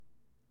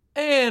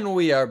And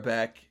we are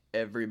back,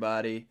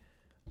 everybody.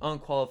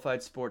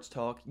 Unqualified Sports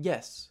Talk.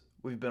 Yes,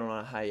 we've been on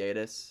a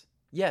hiatus.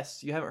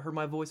 Yes, you haven't heard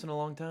my voice in a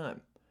long time.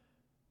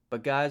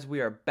 But guys, we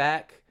are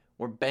back.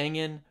 We're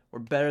banging. We're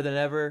better than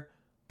ever.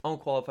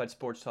 Unqualified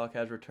Sports Talk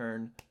has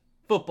returned.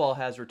 Football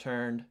has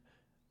returned.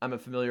 I'm a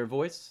familiar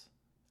voice.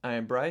 I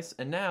am Bryce.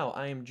 And now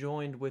I am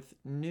joined with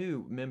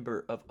new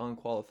member of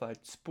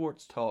Unqualified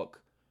Sports Talk,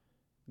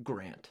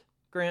 Grant.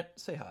 Grant,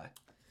 say hi.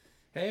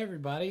 Hey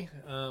everybody,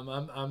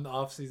 I'm the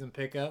off-season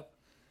pickup.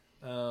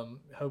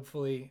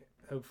 Hopefully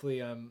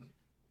I'm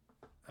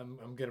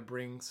gonna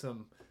bring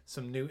some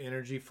new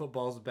energy.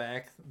 Football's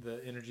back.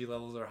 The energy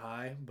levels are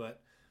high,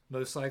 but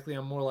most likely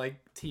I'm more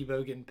like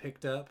Tebow getting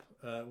picked up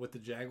with the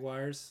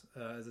Jaguars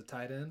as a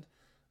tight end.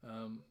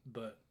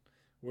 But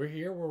we're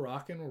here, we're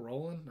rocking, we're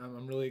rolling.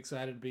 I'm really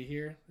excited to be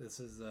here. This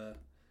is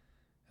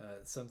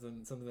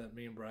something that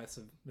me and Bryce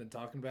have been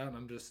talking about, and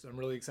I'm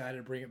really excited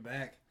to bring it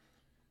back.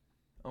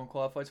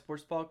 Unqualified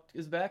Sports Talk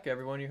is back,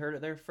 everyone. You heard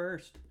it there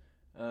first.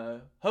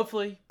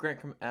 Hopefully, Grant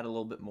can add a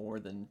little bit more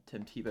than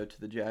Tim Tebow to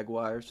the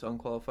Jaguars to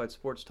Unqualified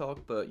Sports Talk,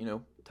 but,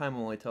 time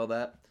will only tell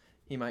that.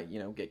 He might,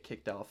 get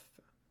kicked off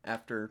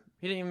after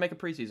he didn't even make a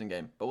preseason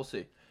game, but we'll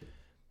see.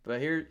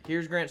 But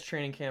here's Grant's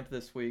training camp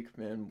this week,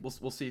 man.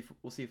 We'll see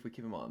if we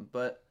keep him on.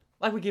 But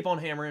like we keep on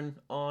hammering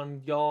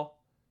on y'all,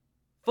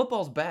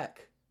 football's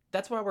back.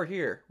 That's why we're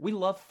here. We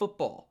love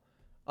football.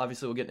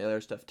 Obviously, we'll get into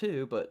other stuff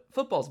too, but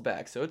football's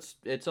back, so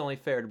it's only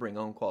fair to bring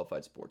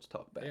Unqualified Sports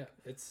Talk back. Yeah,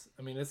 it's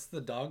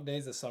the dog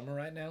days of summer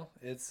right now.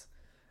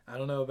 I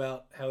don't know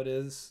about how it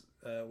is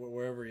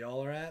wherever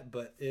y'all are at,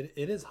 but it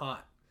is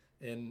hot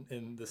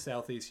in the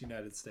southeast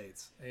United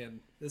States, and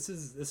this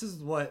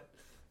is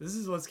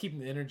what's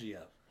keeping the energy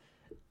up.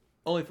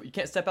 Only you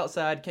can't step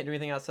outside, can't do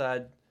anything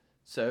outside,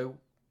 so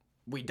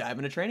we dive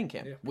into training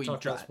camp. Yeah, we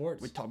talk about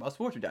sports. We talk about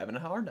sports. We dive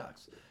into Hard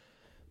Knocks.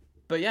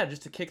 But yeah,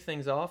 just to kick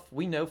things off,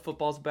 we know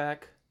football's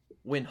back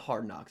when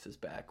Hard Knocks is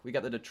back. We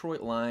got the Detroit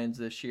Lions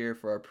this year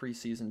for our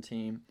preseason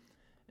team,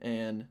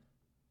 and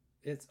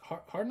it's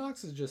Hard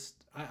Knocks is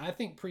just I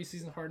think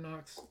preseason Hard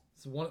Knocks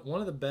is one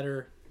of the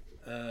better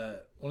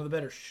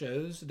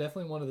shows.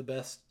 Definitely one of the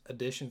best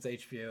additions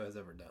HBO has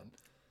ever done.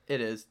 It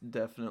is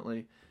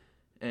definitely,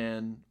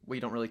 and we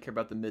don't really care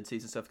about the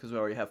midseason stuff because we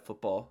already have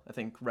football. I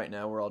think right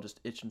now we're all just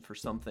itching for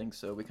something,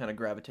 so we kind of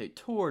gravitate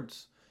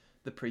towards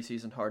the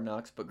preseason Hard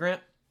Knocks. But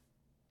Grant,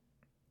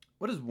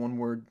 what is one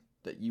word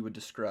that you would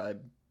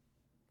describe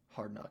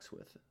Hard Knocks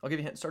with? I'll give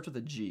you a hint. It starts with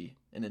a G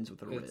and ends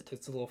with a RIT.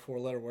 It's a little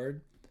 4-letter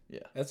word.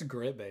 Yeah. That's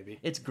grit, baby.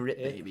 It's grit,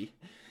 baby.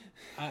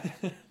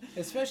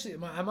 Especially,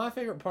 my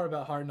favorite part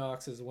about Hard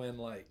Knocks is when,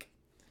 like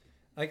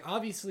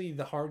obviously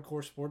the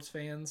hardcore sports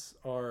fans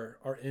are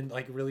in,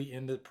 like, really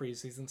into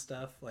preseason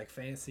stuff, like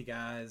fantasy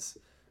guys,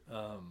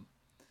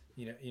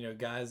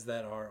 guys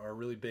that are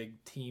really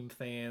big team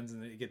fans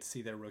and they get to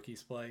see their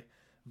rookies play.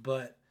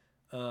 But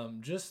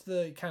just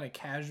the kind of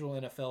casual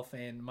NFL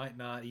fan might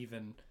not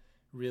even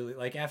really,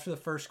 like, after the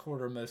first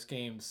quarter of most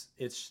games,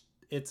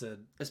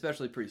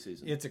 especially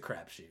preseason. It's a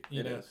crapshoot.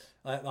 It is.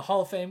 Like the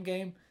Hall of Fame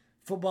game,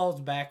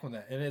 football's back when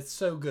and it's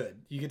so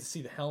good. You get to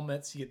see the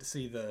helmets, you get to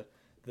see the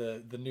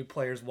new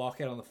players walk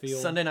out on the field.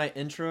 Sunday night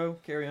intro,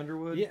 Carrie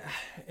Underwood. Yeah,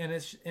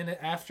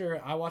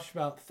 after I watched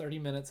about 30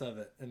 minutes of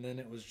it, and then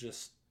it was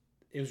just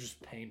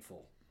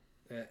painful.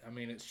 I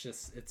mean,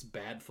 it's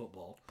bad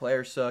football.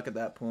 Players suck at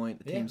that point.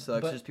 The team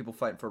sucks. It's just people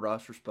fighting for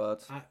roster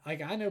spots.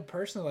 I know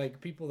personally, like,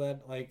 people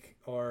that, like,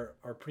 are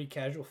pretty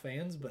casual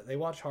fans, but they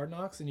watch Hard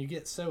Knocks, and you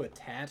get so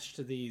attached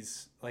to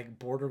these, like,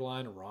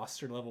 borderline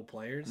roster level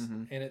players,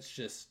 and it's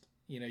just,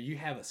 you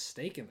have a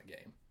stake in the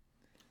game.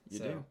 You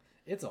do.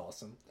 It's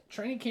awesome.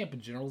 Training camp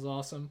in general is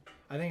awesome.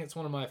 I think it's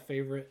one of my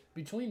favorite.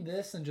 Between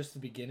this and just the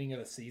beginning of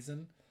the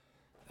season,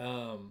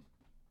 I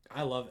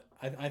love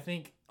it. I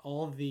think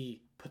all of the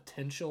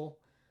potential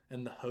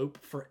and the hope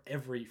for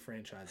every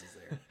franchise is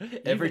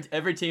there.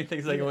 Every team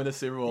thinks they can win the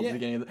Super Bowl at the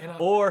beginning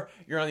or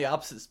you're on the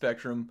opposite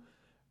spectrum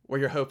where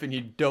you're hoping you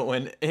don't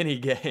win any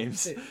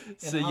games.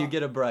 So you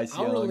get a Bryce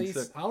Young.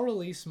 I'll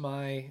release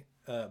my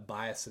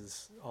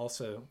biases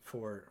also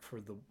for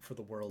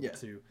the world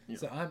too. Yeah.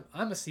 So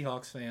I'm a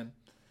Seahawks fan.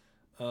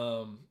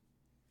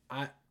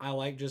 I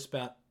like just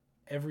about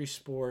every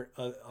sport.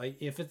 Like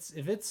if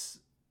it's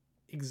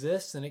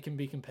exists and it can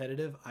be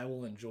competitive, I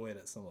will enjoy it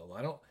at some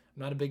level.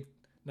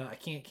 I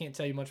can't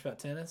tell you much about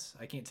tennis.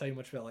 I can't tell you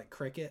much about, like,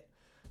 cricket,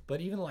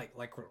 but even like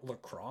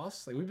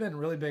lacrosse. Like, we've been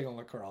really big on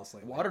lacrosse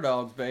lately. Water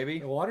Dogs, baby.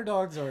 The Water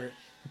Dogs are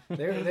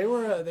they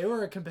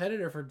were a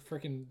competitor for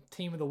freaking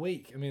team of the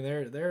week. I mean,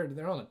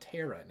 they're on a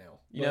tear right now.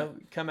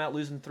 Come out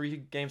losing 3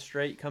 games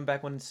straight, come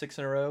back winning 6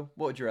 in a row.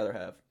 What would you rather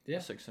have? Yeah,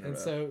 6 in a row.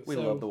 So we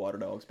love the Water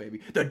Dogs,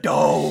 baby. The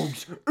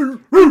Dogs.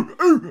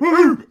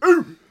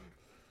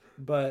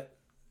 But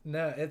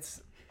no,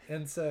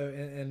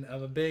 and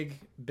I'm a big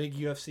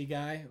UFC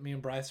guy. Me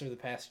and Bryce over the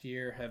past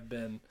year have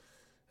been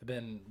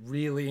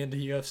really into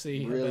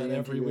UFC about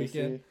every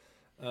weekend.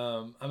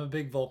 I'm a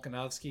big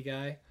Volkanovski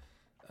guy.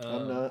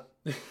 I'm not.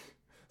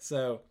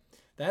 So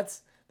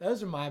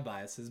those are my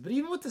biases. But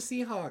even with the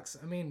Seahawks,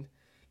 I mean,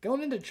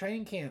 going into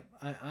training camp,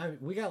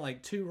 we got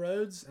like 2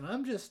 roads, and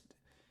I'm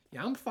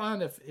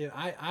fine if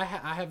I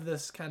have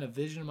this kind of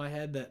vision in my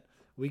head that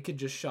we could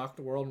just shock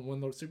the world and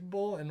win the Super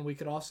Bowl, and we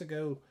could also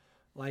go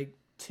like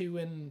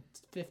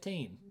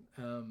 2-15.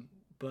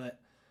 But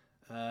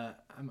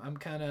I'm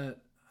kind of,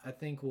 I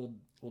think we'll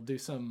do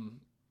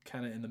some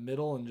kind of in the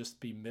middle and just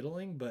be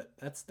middling. But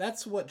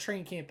that's what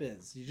training camp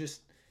is. You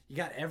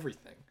got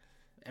everything.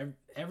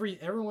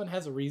 Everyone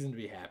has a reason to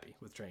be happy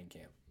with training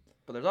camp.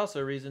 But there's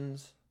also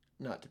reasons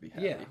not to be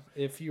happy. Yeah,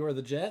 if you are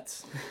the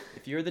Jets.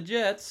 If you're the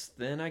Jets,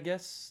 then I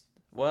guess,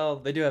 well,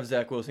 they do have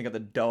Zach Wilson, got the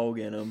dog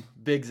in him.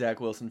 Big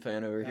Zach Wilson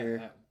fan over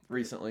here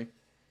recently.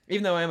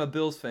 Even though I am a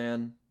Bills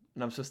fan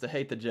and I'm supposed to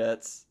hate the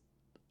Jets,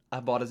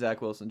 I bought a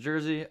Zach Wilson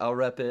jersey. I'll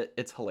rep it.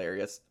 It's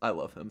hilarious. I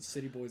love him.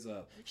 City boys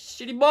up.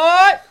 Shitty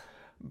boy!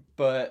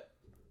 But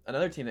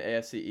another team in the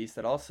AFC East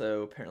that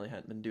also apparently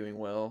hadn't been doing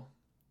well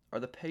are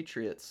the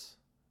Patriots.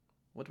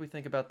 What do we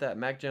think about that?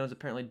 Mac Jones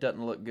apparently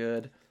doesn't look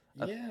good.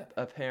 Yeah.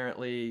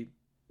 Apparently,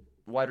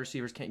 wide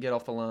receivers can't get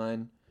off the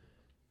line.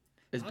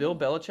 Is Bill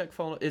Belichick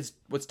falling?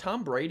 Was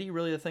Tom Brady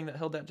really the thing that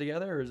held that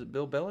together, or is it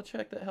Bill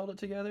Belichick that held it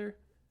together?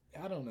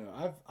 I don't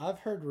know. I've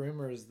heard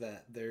rumors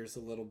that there's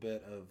a little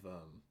bit of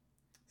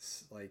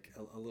like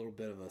a little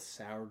bit of a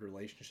soured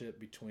relationship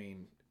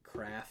between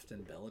Kraft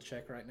and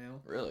Belichick right now.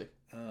 Really?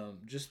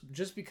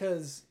 Just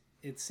because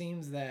it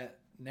seems that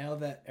now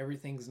that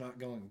everything's not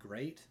going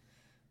great,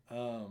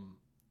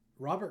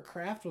 Robert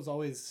Kraft was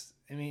always.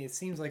 I mean, it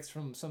seems like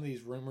from some of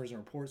these rumors and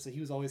reports that he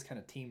was always kind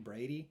of Team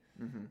Brady,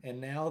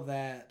 and now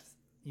that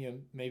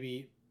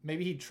maybe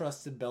he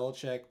trusted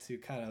Belichick to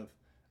kind of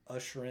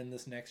usher in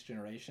this next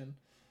generation,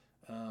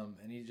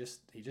 and he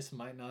just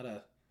might not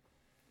have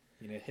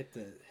hit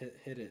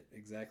it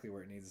exactly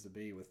where it needs to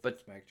be with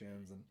Mac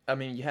Jones. And I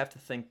mean, you have to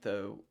think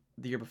though,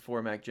 the year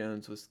before Mac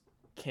Jones was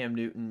Cam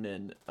Newton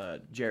and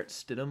Jarrett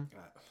Stidham,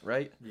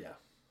 right? Yeah.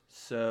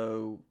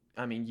 So.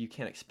 I mean, you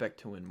can't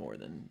expect to win more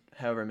than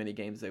however many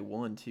games they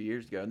won 2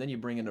 years ago. And then you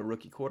bring in a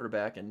rookie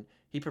quarterback, and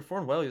he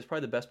performed well. He was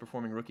probably the best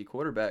performing rookie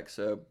quarterback.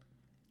 So,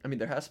 I mean,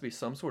 there has to be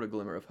some sort of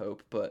glimmer of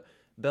hope. But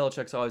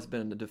Belichick's always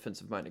been a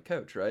defensive-minded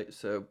coach, right?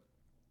 So,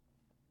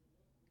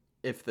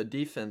 if the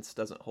defense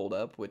doesn't hold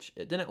up, which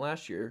it didn't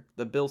last year,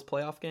 the Bills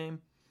playoff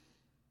game,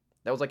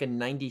 that was like a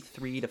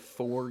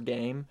 93-4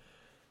 game.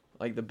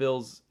 Like, the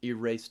Bills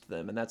erased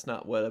them, and that's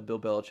not what a Bill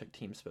Belichick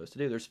team's supposed to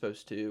do. They're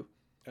supposed to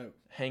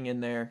hang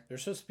in there. They're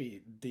supposed to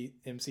be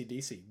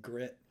MCDC,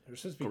 grit. They're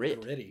supposed to be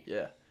gritty.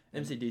 Yeah.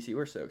 MCDC,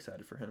 we're so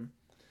excited for him.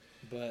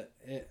 But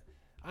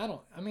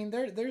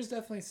there's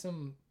definitely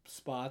some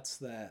spots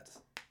that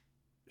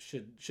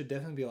should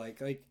definitely be like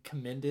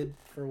commended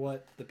for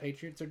what the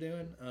Patriots are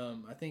doing.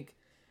 I think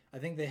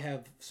they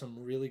have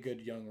some really good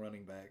young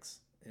running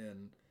backs,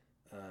 and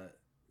I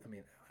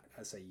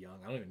say young.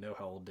 I don't even know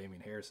how old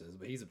Damian Harris is,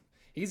 but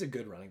he's a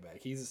good running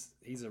back. He's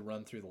a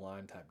run through the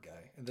line type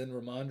guy. And then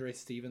Ramondre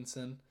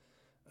Stevenson,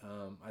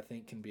 I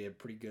think can be a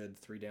pretty good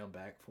 3-down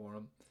back for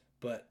him.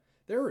 But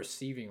their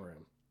receiving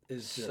room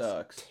is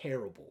just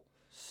terrible.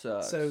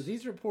 Sucks. So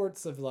these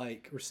reports of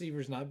like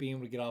receivers not being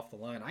able to get off the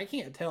line, I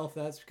can't tell if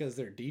that's because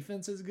their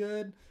defense is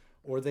good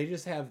or they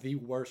just have the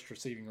worst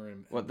receiving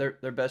room. Well, their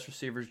best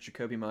receiver is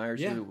Jacoby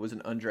Myers, who was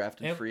an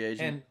undrafted free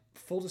agent. And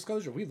full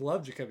disclosure, we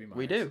love Jacoby Myers.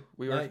 We do.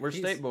 We're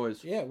state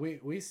boys. Yeah,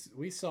 we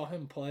saw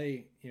him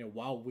play,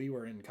 while we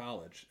were in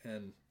college,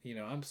 and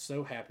I'm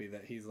so happy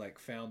that he's like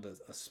found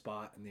a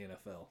spot in the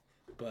NFL.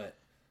 But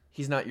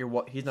he's not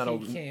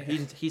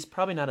he's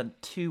probably not a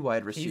 2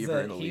 wide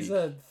receiver in the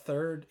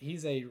league.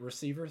 He's a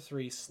receiver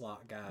 3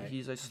 slot guy.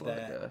 He's a slot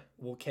guy.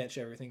 Will catch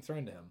everything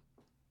thrown to him.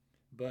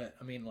 But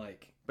I mean,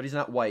 like. But he's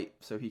not white,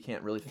 so he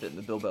can't really fit in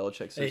the Bill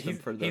Belichick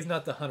system. He's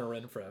not the Hunter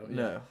Renfrow.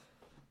 No.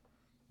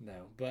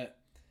 No, but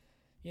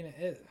and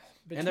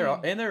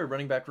their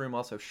running back room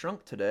also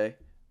shrunk today,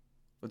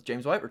 with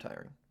James White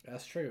retiring.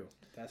 That's true.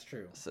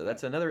 So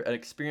that's an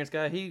experienced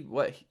guy.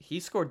 He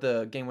scored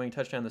the game-winning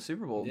touchdown in the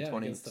Super Bowl in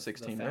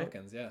 2016, the right?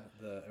 Falcons, yeah,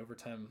 the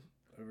overtime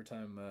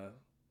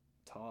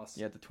toss.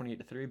 Yeah, the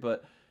 28-3.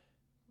 But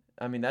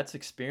I mean, that's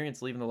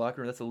experience leaving the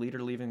locker room. That's a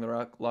leader leaving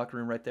the locker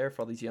room right there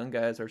for all these young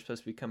guys that are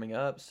supposed to be coming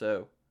up.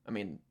 So I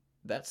mean,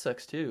 that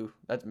sucks too.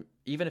 That's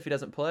even if he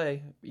doesn't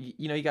play.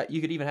 You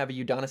could even have a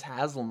Udonis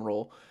Haslem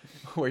role,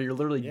 where you're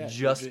literally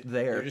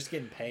there. You're just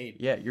getting paid.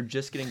 Yeah, you're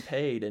just getting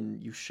paid,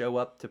 and you show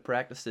up to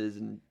practices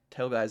and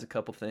tell guys a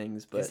couple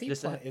things. But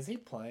is he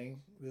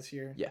playing this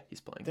year? Yeah,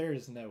 he's playing.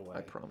 There's no way.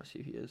 I promise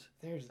you he is.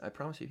 I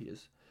promise you he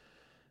is.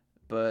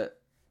 But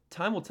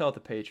time will tell with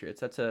the Patriots.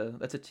 That's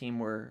a team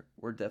we're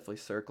definitely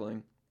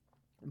circling.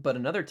 But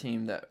another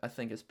team that I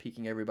think is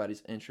piquing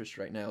everybody's interest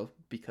right now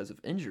because of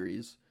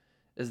injuries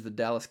is the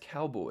Dallas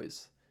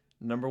Cowboys.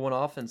 Number 1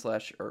 offense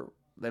last year, or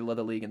they led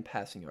the league in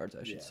passing yards,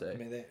 I should say. I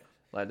mean,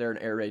 they're an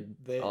air raid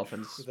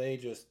offense. They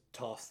just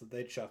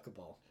they chuck the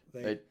ball.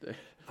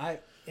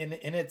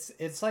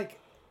 It's like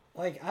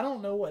I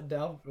don't know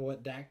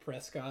what Dak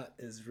Prescott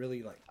is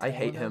really like. I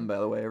hate him, by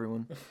the way,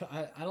 everyone.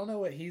 I don't know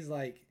what he's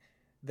like.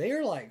 They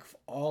are like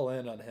all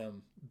in on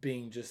him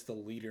being just the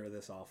leader of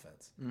this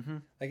offense. Mm-hmm.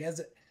 Like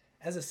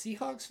as a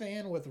Seahawks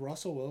fan with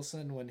Russell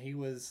Wilson when he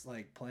was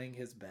like playing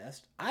his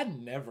best, I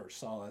never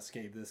saw us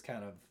give this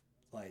kind of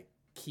like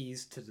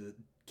keys to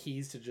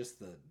just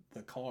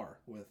the car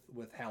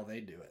with how they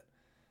do it.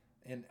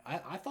 And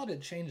I thought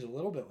it changed a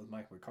little bit with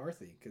Mike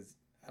McCarthy because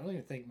I don't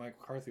even think Mike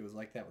McCarthy was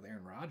like that with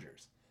Aaron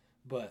Rodgers.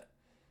 But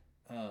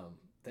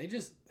they'll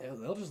just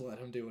let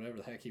him do whatever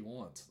the heck he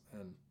wants.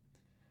 And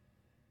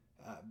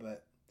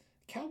but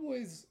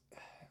Cowboys,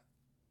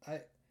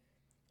 I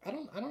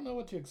don't know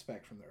what to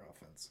expect from their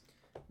offense.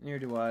 Neither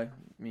do I. I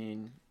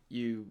mean,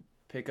 you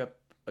pick up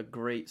a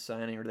great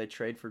signing, or they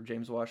trade for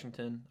James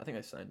Washington. I think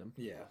I signed him.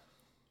 Yeah.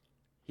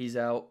 He's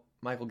out.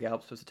 Michael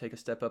Gallup's supposed to take a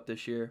step up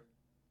this year.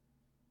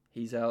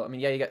 He's out. I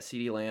mean, yeah, you got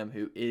CeeDee Lamb,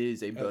 who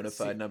is a bona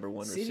fide number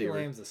one receiver. CeeDee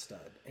Lamb's a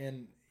stud.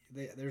 And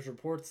there's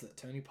reports that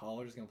Tony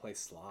Pollard is going to play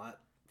slot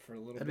for a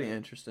little bit. That'd be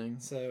interesting.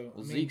 So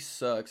Zeke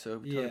sucks, so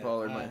Tony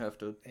Pollard might have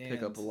to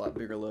pick up a lot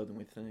bigger load than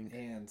we think.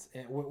 And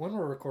when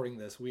we're recording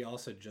this, we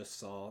also just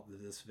saw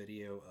this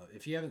video.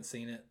 If you haven't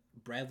seen it,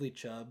 Bradley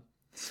Chubb,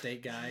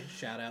 State guy,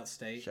 shout out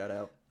State. Shout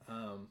out.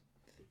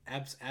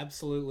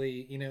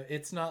 Absolutely,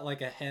 it's not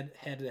like a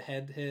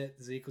head-to-head hit.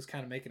 Zeke was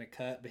kind of making a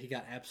cut, but he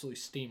got absolutely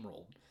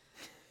steamrolled.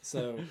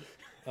 So,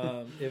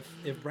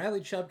 if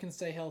Bradley Chubb can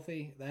stay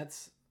healthy,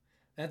 that's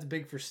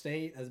big for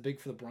State. That's big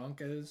for the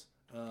Broncos.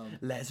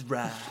 Let's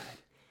ride,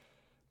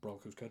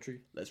 Broncos country.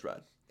 Let's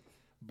ride.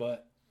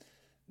 But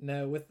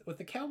no, with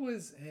the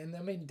Cowboys, and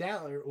I mean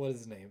Dallas. What is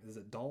his name? Is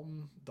it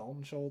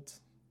Dalton Schultz?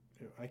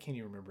 I can't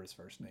even remember his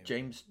first name.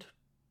 James.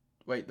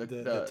 Wait,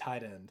 the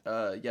tight end.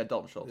 Yeah,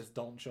 Dalton Schultz. It's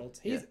Dalton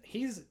Schultz. He's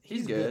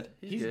good.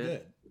 He's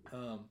good.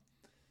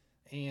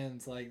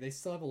 And like they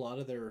still have a lot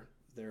of their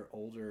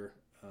older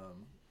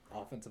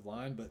offensive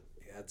line, but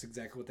that's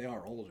exactly what they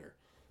are, older.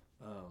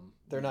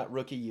 They're not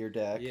rookie year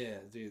Dak. Yeah,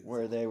 dude.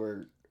 Where they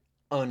were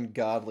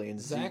ungodly and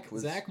Zeke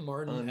was Zach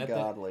Martin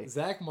ungodly.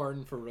 Zach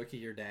Martin for rookie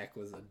year Dak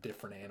was a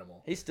different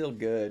animal. He's still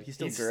good. He's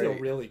great. Still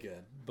really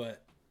good,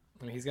 but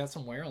I mean he's got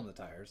some wear on the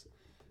tires.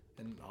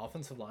 And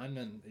offensive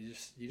linemen,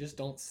 you just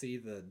don't see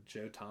the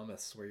Joe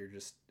Thomas where you're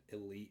just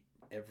elite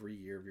every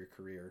year of your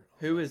career.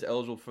 Who is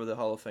eligible for the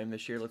Hall of Fame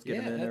this year? Let's get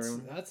him in,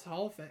 everyone. That's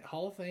Hall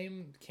of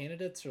Fame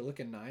candidates are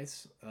looking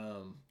nice.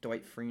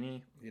 Dwight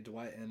Freeney. Yeah,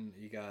 Dwight, and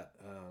you got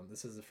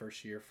this is the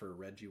first year for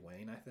Reggie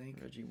Wayne, I think.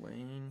 Reggie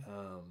Wayne.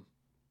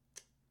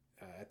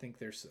 I think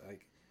there's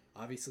like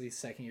obviously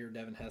second year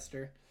Devin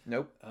Hester.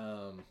 Nope.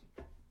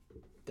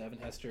 Devin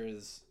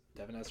Hester's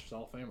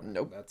Hall of Famer.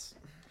 Nope.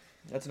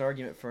 That's an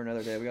argument for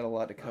another day. We got a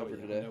lot to cover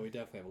today. No, we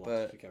definitely have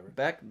a lot to cover.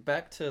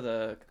 Back to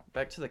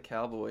the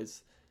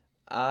Cowboys.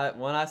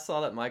 When I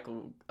saw that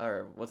Michael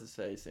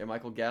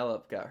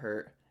Gallup got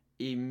hurt,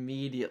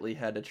 immediately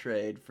had to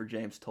trade for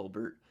James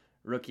Tolbert,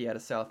 rookie out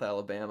of South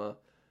Alabama,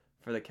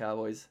 for the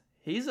Cowboys.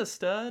 He's a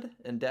stud,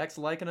 and Dak's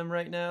liking him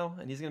right now,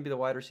 and he's going to be the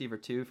wide receiver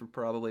too for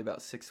probably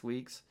about 6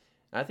 weeks.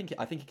 And I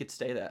think he could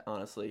stay that,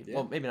 honestly. Yeah.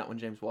 Well, maybe not when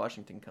James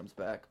Washington comes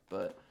back,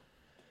 but.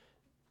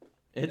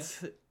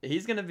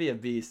 He's gonna be a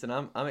beast, and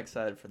I'm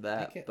excited for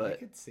that. I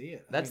could see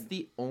it. That's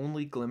the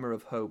only glimmer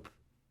of hope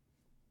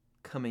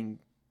coming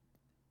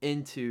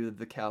into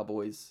the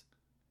Cowboys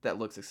that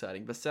looks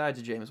exciting. Besides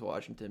James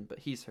Washington, but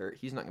he's hurt.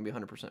 He's not gonna be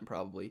 100%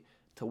 probably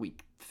till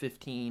week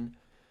 15.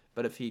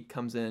 But if he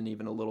comes in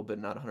even a little bit,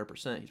 not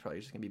 100%, he's probably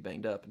just gonna be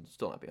banged up and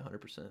still not be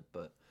 100%.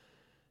 But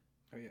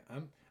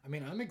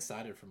I'm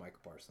excited for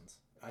Michael Parsons.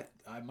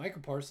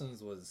 Michael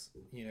Parsons was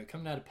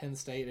coming out of Penn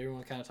State.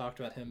 Everyone kind of talked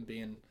about him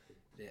being.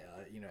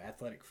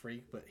 Athletic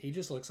freak, but he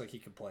just looks like he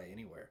could play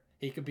anywhere.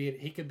 He could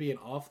be an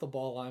off the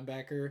ball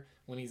linebacker.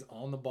 When he's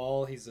on the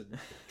ball, he's a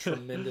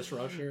tremendous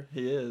rusher.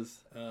 He is.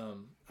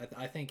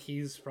 I think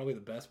he's probably the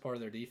best part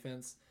of their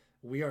defense.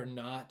 We are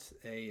not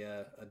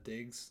a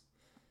Diggs.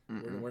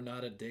 We're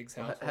not a Diggs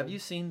household. Have you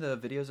seen the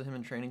videos of him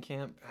in training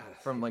camp?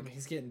 From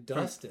he's getting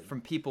dusted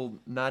from people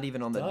not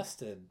even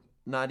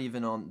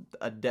on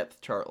a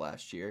depth chart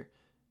last year.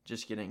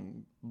 Just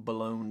getting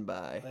blown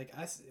by. Like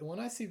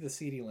when I see the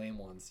CeeDee Lamb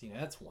ones,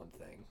 that's one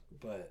thing,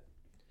 but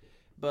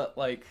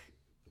like,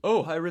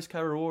 high risk, high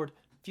reward.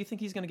 Do you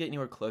think he's gonna get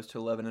anywhere close to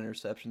 11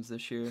 interceptions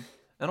this year?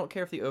 I don't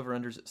care if the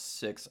over/under's at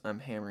 6. I'm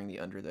hammering the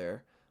under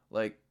there.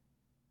 Like,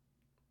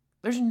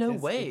 there's no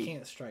way. You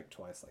can't strike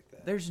twice like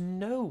that. There's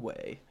no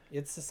way.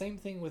 It's the same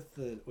thing with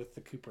the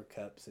Cooper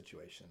Kupp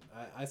situation.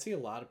 I see a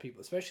lot of people,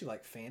 especially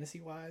like fantasy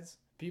wise.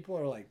 People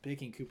are like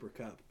picking Cooper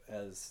Kupp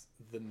as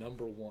the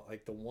number one,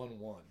 like the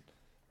 1-1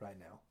 right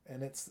now.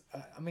 And it's,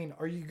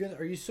 are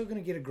you still gonna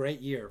get a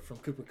great year from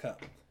Cooper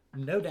Kupp?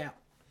 No doubt.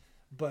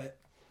 But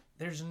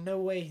there's no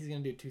way he's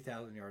gonna do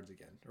 2,000 yards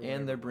again.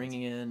 And they're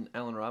bringing in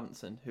Allen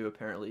Robinson, who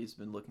apparently has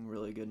been looking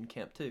really good in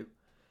camp too.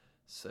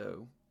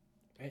 So.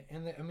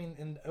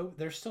 And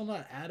they're still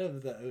not out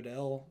of the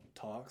Odell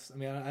talks.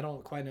 I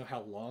don't quite know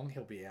how long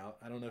he'll be out.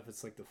 I don't know if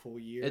it's like the full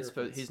year.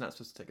 He's not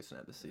supposed to take a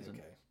snap this season.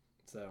 Okay.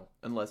 So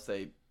unless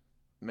they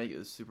make it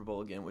the Super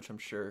Bowl again, which I'm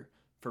sure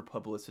for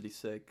publicity's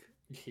sake.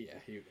 Yeah,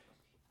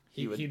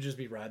 he'd just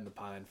be riding the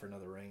pine for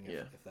another ring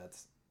if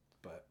that's.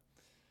 But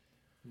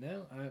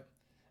no,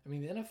 the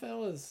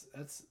NFL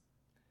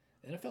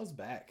NFL's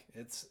back.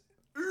 It's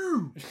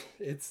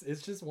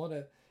just one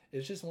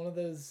of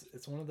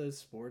those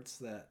sports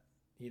that,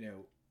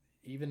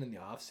 even in the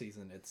off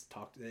season,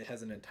 it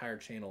has an entire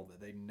channel that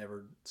they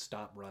never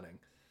stop running.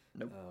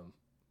 Nope.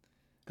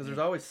 Because there's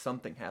always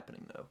something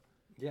happening though.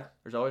 Yeah.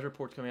 There's always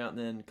reports coming out, and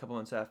then a couple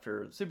months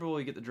after the Super Bowl,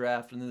 you get the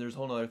draft, and then there's a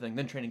whole other thing.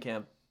 Then training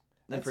camp,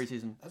 then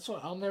preseason. That's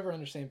what I'll never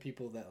understand,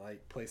 people that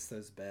like place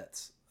those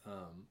bets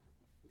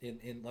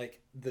in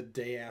like the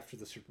day after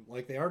the Super Bowl.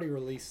 Like they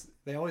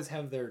always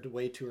have their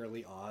way too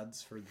early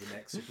odds for the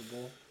next Super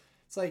Bowl.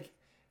 It's like,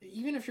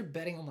 even if you're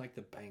betting on like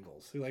the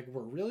Bengals, who like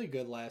were really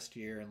good last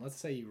year, and let's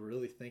say you're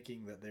really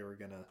thinking that they were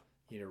gonna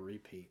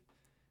repeat,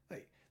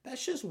 like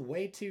that's just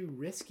way too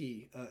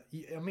risky.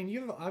 I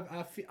mean,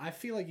 I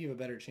feel like you have a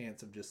better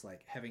chance of just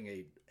like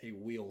having a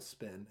wheel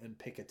spin and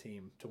pick a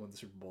team to win the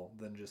Super Bowl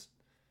than just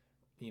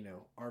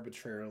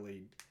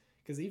arbitrarily,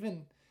 because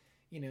even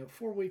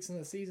 4 weeks in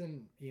the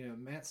season,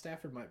 Matt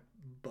Stafford might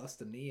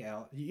bust a knee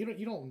out. You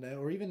don't know,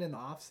 or even in the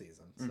off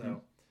season.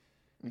 So.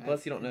 And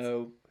plus, you don't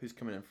know who's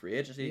coming in free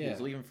agency,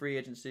 who's leaving free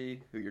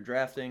agency, who you're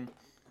drafting.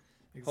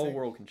 Exactly. Whole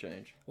world can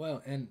change.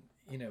 Well, and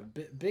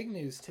big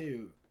news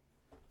too.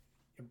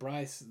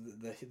 Bryce,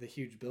 the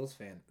huge Bills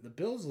fan. The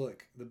Bills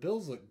look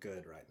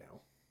good right now.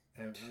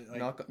 And,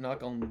 like,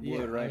 knock on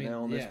wood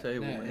now on this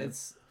table, man.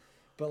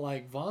 But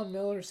like Von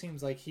Miller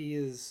seems like he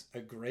is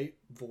a great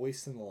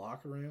voice in the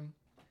locker room.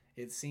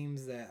 It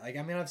seems that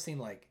I've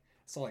seen I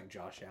saw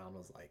Josh Allen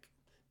was like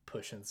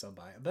pushing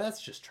somebody, but that's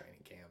just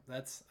training camp.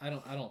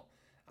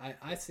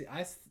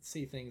 I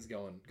see things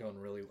going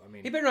really. I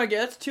mean, he better not get.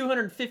 That's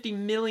 $250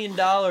 million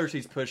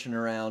he's pushing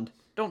around.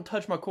 Don't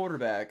touch my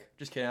quarterback.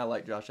 Just kidding. I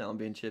like Josh Allen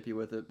being chippy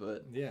with it,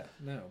 but yeah,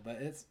 no, but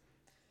it's.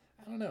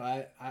 I don't know.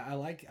 I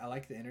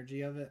like the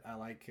energy of it. I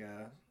like.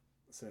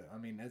 So I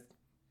mean,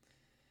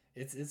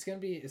 it's gonna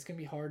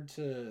be hard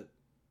to.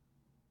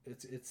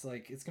 It's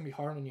gonna be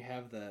hard when you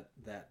have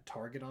that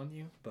target on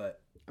you, but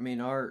I mean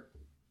our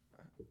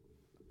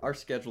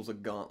schedule's a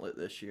gauntlet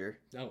this year.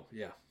 Oh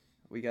yeah.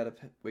 We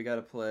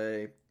gotta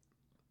play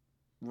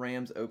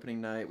Rams opening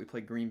night. We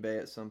play Green Bay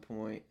at some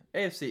point.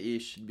 AFC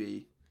East should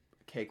be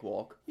a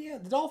cakewalk. Yeah,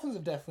 the Dolphins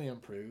have definitely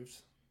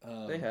improved.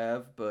 They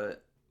have,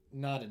 but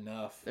not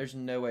enough. There's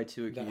no way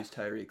to use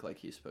Tyreek like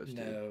he's supposed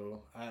to.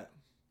 No,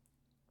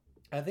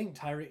 I think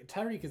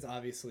Tyreek is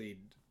obviously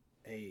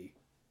a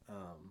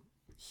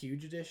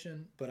huge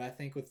addition, but I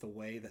think with the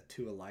way that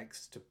Tua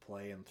likes to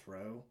play and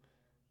throw,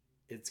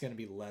 it's going to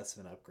be less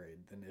of an upgrade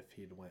than if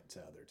he'd went to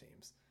other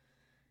teams.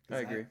 I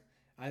agree.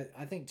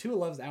 I think Tua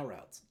loves out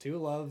routes. Tua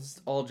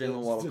loves all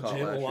Jalen Waddle caught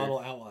Jalen Waddle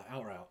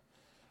out route.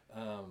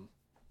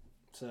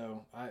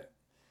 So I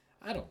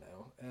don't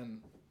know,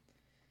 and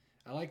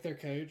I like their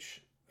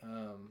coach,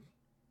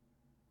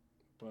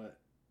 but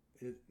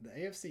the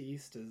AFC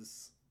East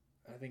is,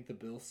 I think, the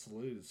Bills to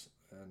lose,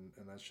 and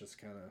that's just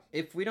kind of.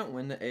 If we don't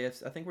win the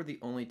AFC, I think we're the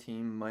only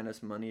team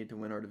minus money to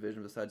win our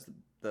division besides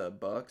the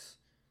Bucks.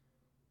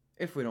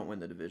 If we don't win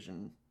the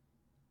division,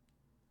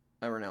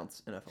 I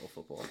renounce NFL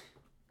football.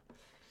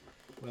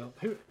 Well,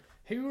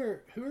 who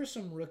are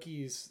some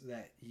rookies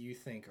that you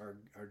think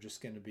are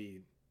just going to be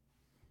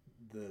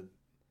the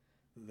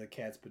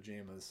cat's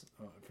pajamas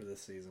for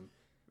this season?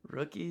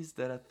 Rookies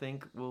that I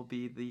think will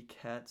be the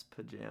cat's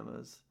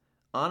pajamas.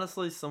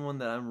 Honestly, someone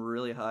that I'm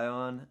really high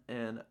on,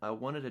 and I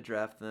wanted to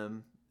draft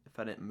them if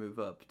I didn't move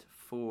up to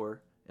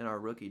 4 in our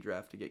rookie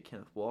draft to get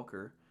Kenneth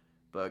Walker,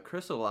 but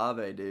Chris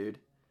Olave, dude,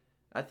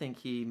 I think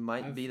he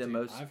might be the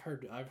most. I've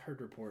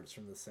heard reports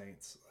from the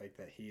Saints like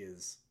that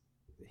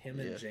him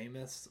and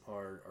Jameis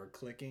are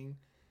clicking,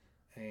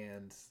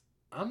 and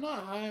I'm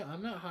not high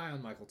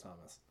on Michael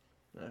Thomas.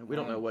 We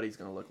don't know what he's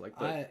going to look like,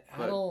 but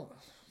I don't.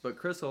 But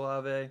Chris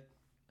Olave,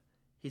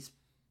 he's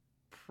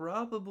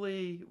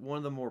probably one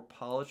of the more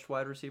polished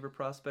wide receiver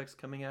prospects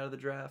coming out of the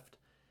draft.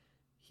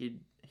 He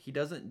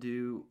doesn't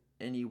do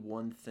any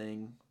one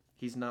thing.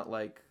 He's not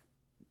like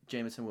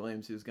Jameson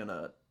Williams, who's going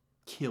to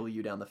kill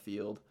you down the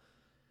field.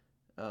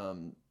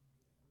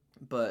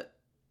 But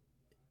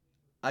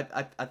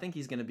I think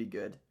he's going to be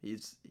good. He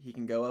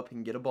can go up, he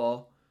can get a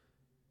ball,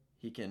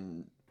 he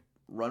can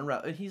run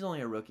around. And he's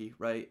only a rookie,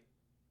 right?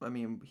 I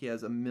mean, he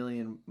has a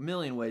million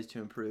ways to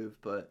improve,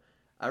 but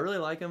I really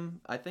like him.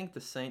 I think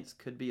the Saints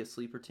could be a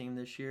sleeper team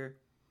this year,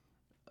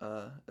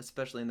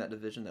 especially in that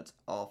division that's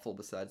awful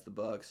besides the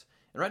Bucks.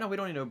 And right now we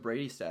don't even know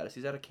Brady's status.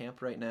 He's at a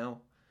camp right now,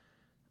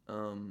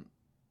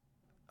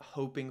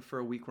 hoping for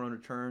a week 1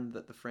 return.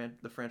 That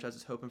the franchise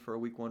is hoping for a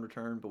week 1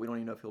 return, but we don't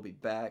even know if he'll be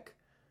back.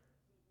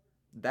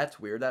 That's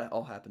weird. That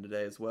all happened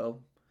today as well.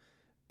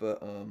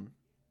 But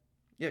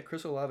yeah,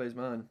 Chris Olave is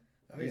mine.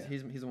 Oh, yeah.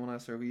 He's the one I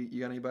serve. You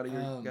got anybody you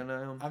got an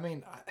eye on? I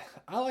mean,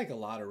 I like a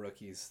lot of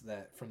rookies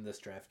that from this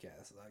draft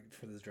class.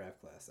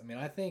 I mean,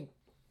 I think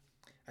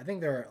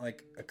there are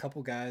like a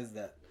couple guys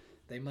that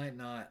they might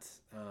not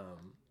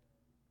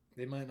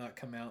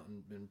come out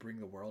and bring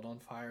the world on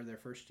fire their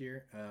first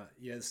year.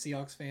 Yeah, as a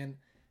Seahawks fan,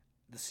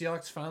 the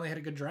Seahawks finally had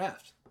a good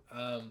draft.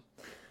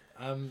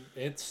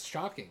 It's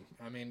shocking.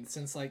 I mean,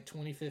 since like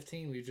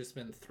 2015, we've just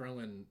been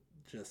throwing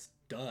just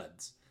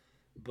duds.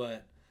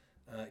 But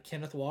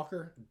Kenneth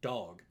Walker,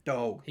 dog.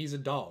 Dog. He's a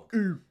dog.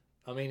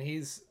 I mean,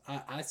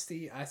 I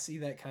see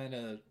that kind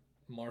of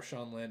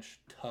Marshawn Lynch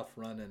tough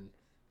running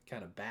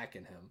kind of back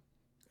in him.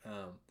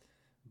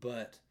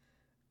 But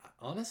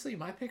honestly,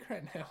 my pick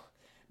right now,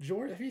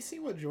 George. Have you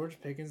seen what George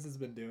Pickens has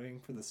been doing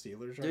for the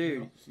Steelers right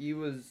now?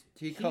 Dude,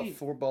 he caught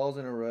 4 balls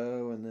in a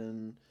row and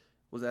then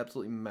was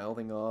absolutely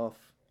mouthing off.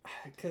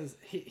 Because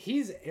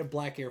he's a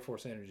Black Air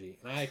Force energy,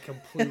 and I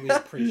completely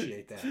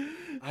appreciate that.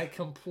 I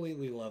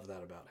completely love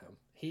that about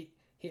him.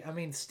 I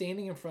mean,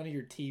 standing in front of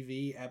your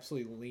TV,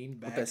 absolutely leaned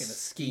back in a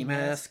ski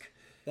mask.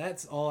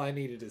 That's all I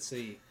needed to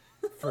see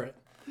for it.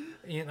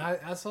 And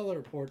I saw the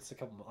reports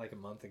a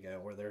month ago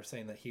where they're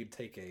saying that he'd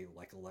take a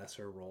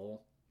lesser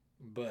role,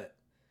 but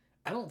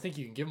I don't think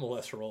you can give him a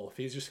lesser role if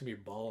he's just gonna be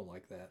balling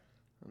like that.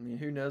 I mean,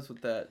 who knows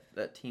what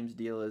that team's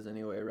deal is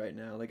anyway right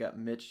now. They got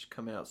Mitch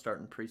coming out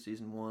starting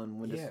preseason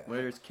 1.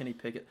 Where's Kenny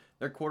Pickett?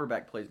 Their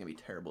quarterback play is going to be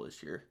terrible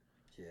this year.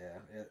 Yeah.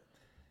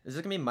 Is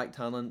this going to be Mike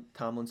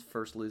Tomlin's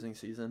first losing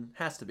season?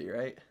 Has to be,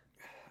 right?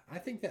 I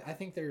think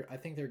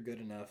they're good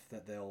enough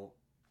that they'll.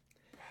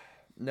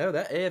 No,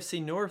 that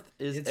AFC North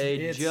is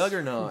a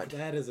juggernaut.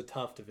 That is a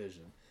tough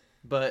division.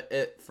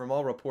 But from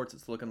all reports,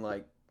 it's looking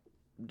like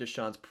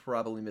Deshaun's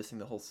probably missing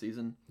the whole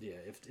season. Yeah,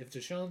 if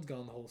Deshaun's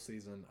gone the whole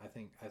season, I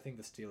think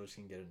the Steelers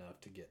can get enough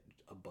to get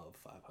above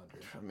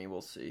 500. I mean,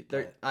 we'll see.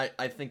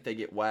 I think they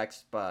get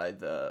waxed by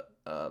the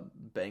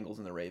Bengals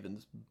and the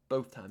Ravens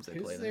both times they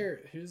play them.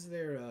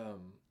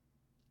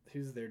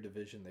 Who's their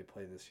division they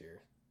play this year?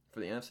 For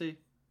the NFC?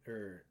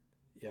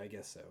 Yeah, I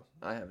guess so.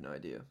 I have no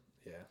idea.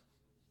 Yeah,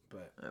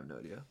 but I have no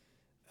idea.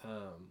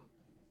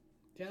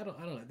 Yeah, I don't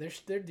know.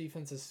 Their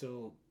defense is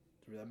still.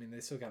 I mean,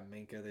 they still got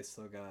Minka. They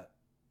still got.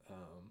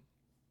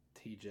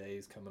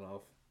 TJ's coming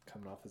off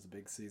as a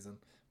big season,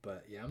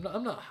 but yeah, I'm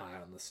not high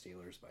on the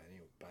Steelers by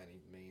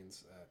any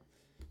means.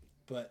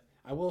 But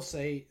I will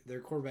say their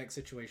quarterback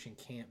situation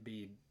can't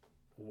be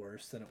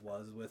worse than it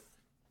was with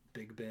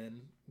Big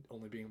Ben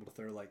only being able to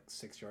throw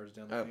 6 yards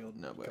down the field.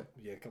 No way.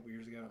 A couple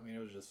years ago. I mean,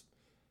 that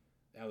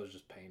was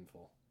just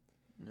painful.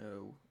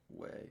 No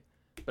way.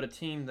 But a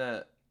team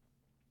that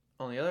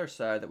on the other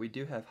side that we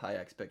do have high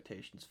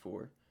expectations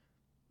for.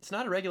 It's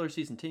not a regular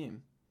season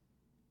team.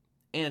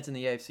 And it's in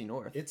the AFC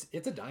North. It's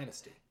a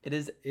dynasty. It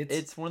is.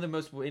 It's one of the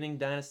most winning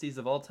dynasties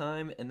of all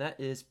time, and that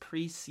is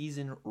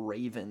preseason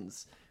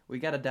Ravens. We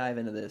got to dive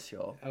into this,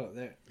 y'all. Oh,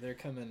 they're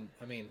coming.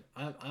 I mean,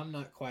 I'm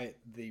not quite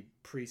the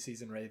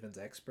preseason Ravens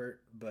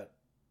expert, but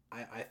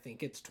I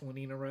think it's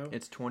 20 in a row.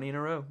 It's 20 in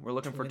a row. We're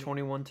looking for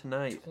 21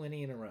 tonight.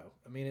 20 in a row.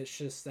 I mean, it's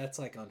just that's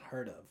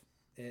unheard of.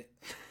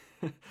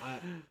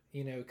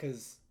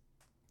 Because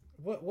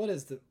what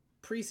is the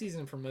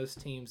preseason for most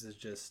teams is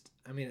just,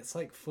 I mean, it's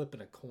like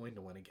flipping a coin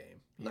to win a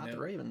game. Not the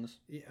Ravens.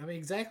 Yeah, I mean,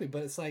 exactly.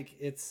 But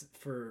it's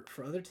for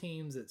other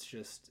teams, it's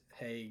just,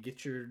 hey,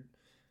 get your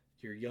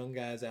young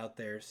guys out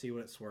there, see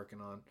what it's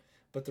working on.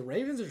 But the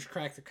Ravens have just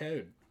cracked the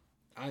code.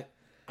 I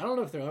don't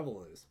know if they'll ever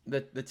lose.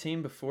 The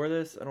team before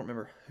this, I don't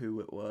remember who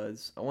it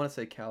was. I want to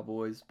say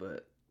Cowboys,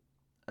 but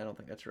I don't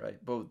think that's right.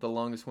 But the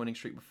longest winning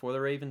streak before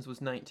the Ravens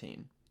was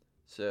 19.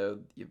 So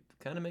it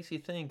kind of makes you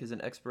think, is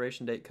an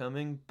expiration date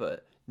coming?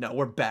 But no,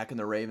 we're back in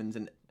the Ravens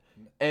in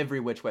every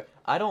which way.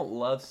 I don't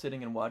love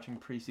sitting and watching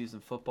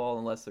preseason football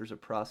unless there's a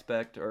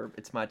prospect or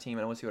it's my team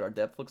and I want to see what our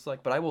depth looks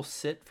like. But I will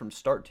sit from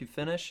start to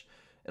finish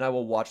and I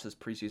will watch this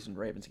preseason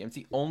Ravens game. It's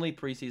the only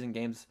preseason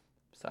games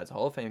besides the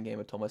Hall of Fame game.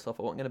 I told myself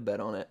I wasn't going to bet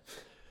on it.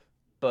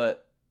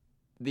 But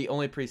the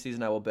only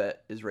preseason I will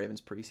bet is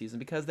Ravens preseason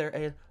because they're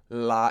a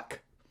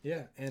lock.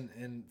 Yeah,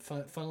 and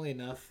funnily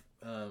enough,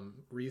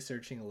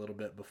 researching a little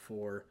bit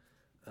before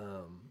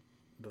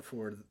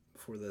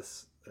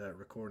this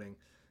recording,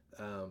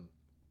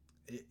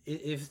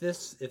 if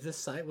this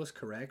site was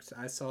correct,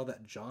 I saw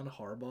that John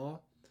Harbaugh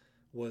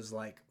was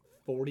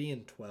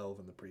 40-12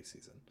 in the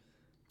preseason.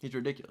 He's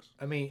ridiculous.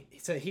 I mean,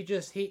 so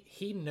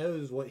he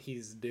knows what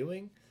he's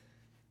doing,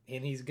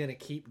 and he's gonna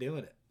keep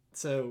doing it.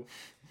 So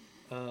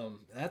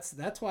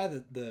that's why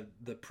the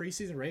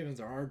preseason Ravens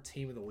are our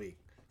team of the week.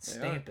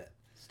 Stamp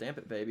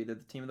it, baby. They're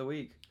the team of the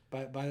week.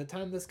 By the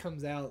time this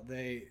comes out,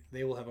 they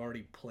will have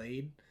already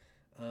played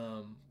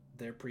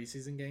their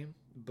preseason game.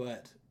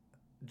 But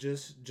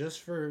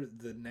just for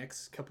the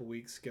next couple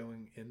weeks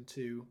going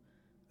into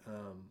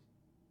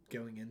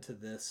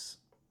this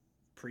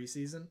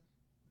preseason,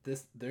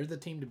 they're the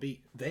team to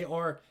beat. They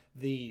are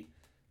the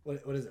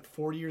what is it,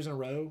 4 years in a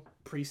row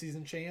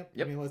preseason champ?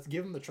 Yep. I mean, let's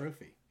give them the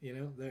trophy.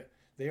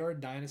 They are a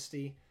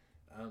dynasty.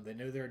 They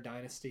know they're a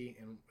dynasty,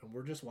 and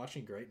we're just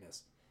watching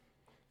greatness.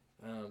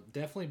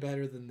 Definitely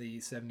better than the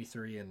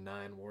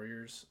 73-9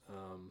 Warriors.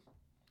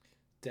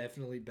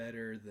 Definitely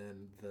better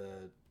than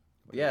the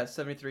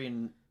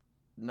 73-9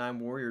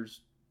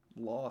 Warriors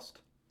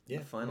lost in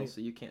the finals, I mean,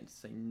 so you can't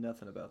say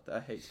nothing about that. I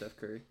hate Steph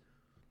Curry.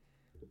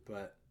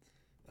 But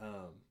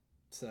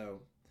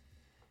so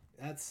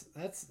that's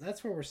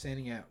where we're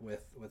standing at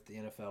with the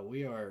NFL.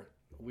 We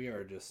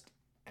are just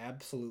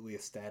absolutely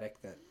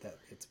ecstatic that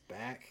it's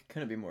back.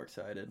 Couldn't be more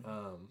excited.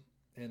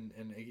 and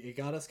it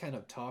got us kind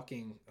of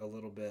talking a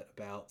little bit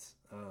about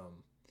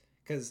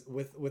because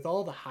with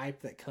all the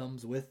hype that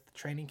comes with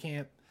training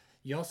camp,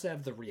 you also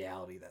have the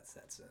reality that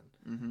sets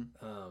in.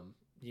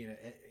 Mm-hmm.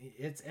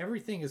 It's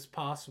everything is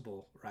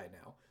possible right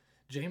now.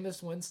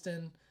 Jameis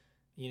Winston,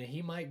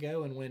 he might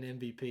go and win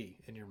MVP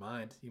in your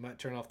mind. You might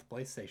turn off the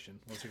PlayStation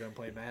once you're done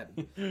playing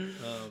Madden.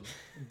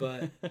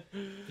 But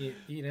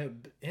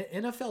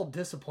NFL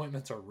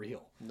disappointments are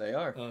real. They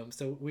are.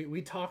 So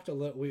we talked a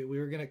little. We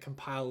were gonna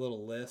compile a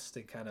little list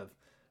and kind of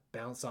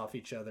bounce off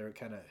each other.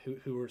 Kind of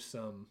who were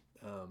some.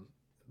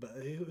 But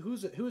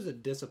who's a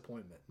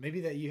disappointment?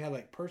 Maybe that you had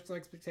like personal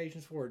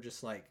expectations for, or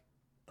just like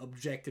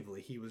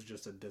objectively he was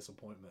just a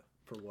disappointment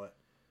for what?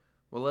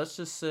 Well, let's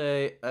just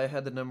say I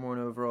had the number 1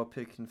 overall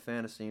pick in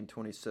fantasy in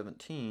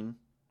 2017,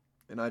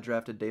 and I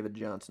drafted David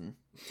Johnson.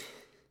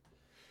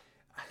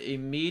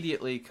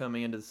 Immediately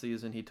coming into the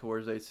season, he tore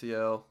his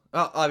ACL.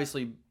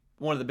 Obviously,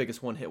 one of the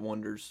biggest one-hit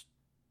wonders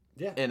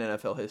in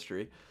NFL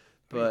history.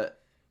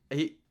 But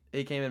he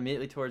came in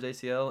immediately tore his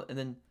ACL, and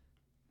then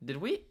did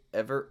we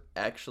ever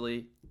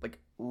actually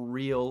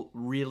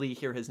really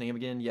hear his name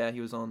again? Yeah,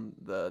 he was on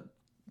the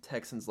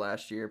Texans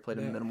last year, played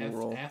a minimal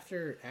role.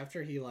 After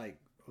he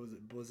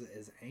was it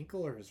his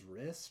ankle or his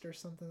wrist or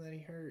something that he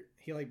hurt?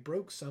 He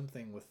broke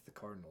something with the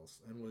Cardinals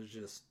and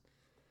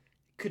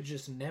could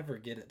just never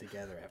get it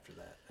together after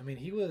that.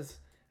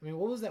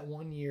 What was that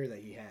one year that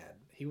he had?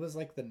 He was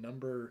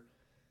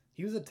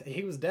he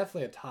was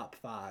definitely a top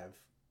 5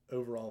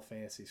 overall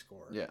fantasy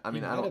scorer. Yeah, I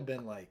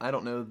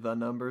don't know the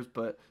numbers,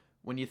 but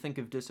when you think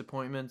of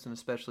disappointments, and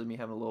especially me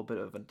having a little bit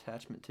of an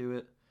attachment to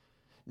it,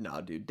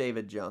 nah, dude,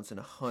 David Johnson,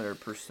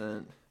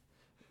 100%.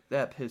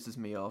 That pisses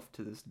me off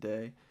to this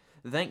day.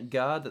 Thank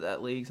God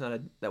that league's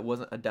that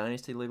wasn't a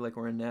dynasty league like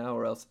we're in now,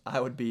 or else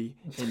I would be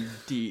in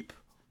deep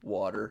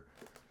water.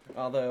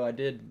 Although I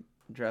did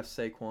draft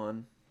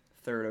Saquon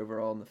 3rd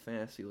overall in the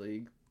fantasy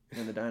league,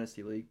 in the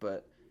dynasty league,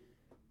 but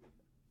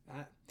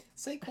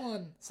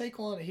Saquon,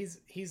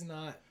 he's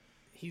not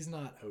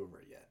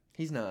over yet.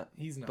 He's not.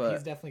 But,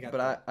 he's definitely got.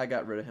 But I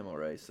got rid of him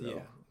already. So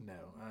yeah, no.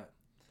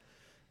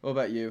 What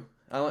about you?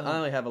 I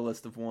only have a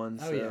list of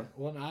ones. Oh yeah.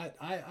 Well,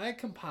 I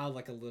compiled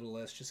a little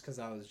list just because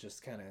I was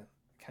just kind of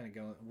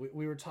going.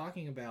 We were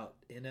talking about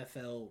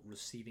NFL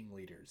receiving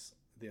leaders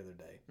the other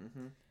day.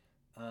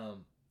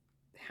 Mm-hmm.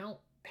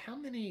 How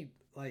many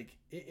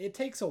it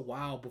takes a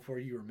while before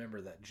you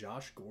remember that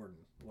Josh Gordon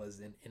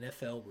was an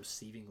NFL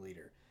receiving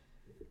leader,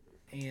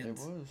 and it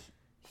was.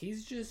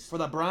 He's just for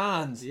the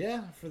Browns.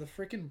 Yeah, for the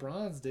freaking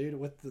Browns, dude,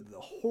 with the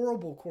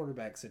horrible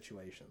quarterback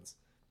situations.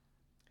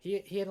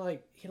 He had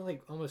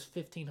almost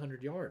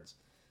 1,500 yards,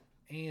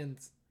 and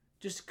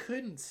just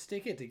couldn't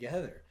stick it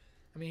together.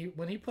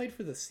 When he played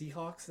for the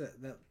Seahawks,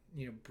 that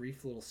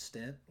brief little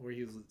stint where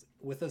he was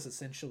with us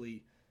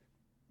essentially,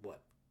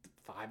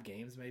 5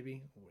 games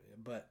maybe,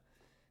 but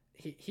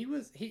he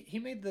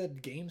made the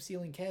game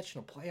sealing catch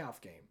in a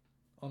playoff game.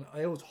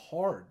 It was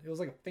hard. It was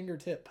like a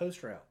fingertip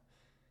post route.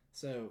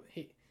 So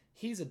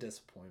he's a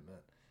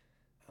disappointment.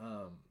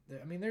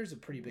 There's a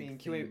pretty big.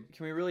 Can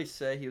we really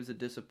say he was a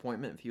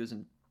disappointment if he was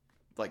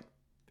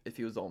if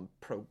he was on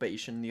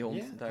probation the whole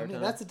entire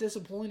time? That's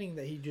disappointing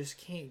that he just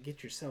can't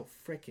get yourself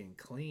freaking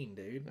clean,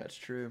 dude. That's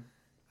true.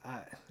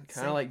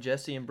 Kind of like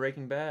Jesse in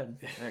Breaking Bad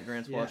that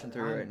Grant's watching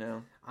through right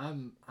now.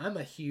 I'm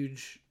a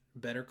huge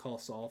Better Call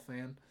Saul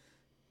fan.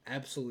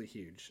 Absolutely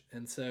huge.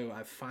 And so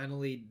I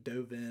finally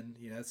dove in.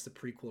 That's the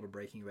prequel to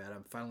Breaking Bad.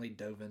 I'm finally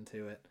dove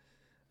into it.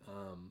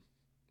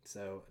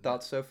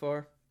 Thoughts so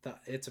far?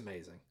 It's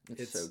amazing.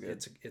 It's so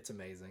good. It's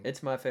amazing.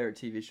 It's my favorite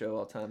TV show of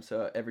all time.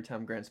 So every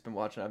time Grant's been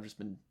watching, I've just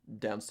been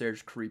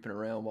downstairs creeping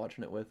around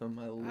watching it with him.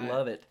 I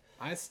love it.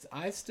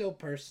 I still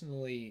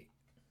personally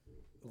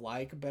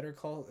like Better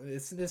Call.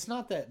 It's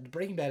not that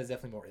Breaking Bad is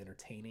definitely more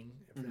entertaining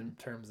in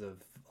terms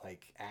of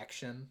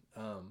action.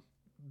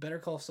 Better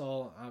Call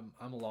Saul.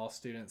 I'm a law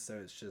student,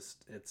 so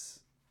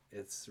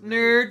it's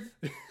really,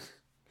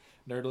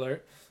 nerd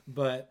alert.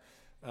 But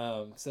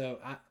so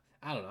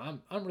I don't know.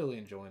 I'm really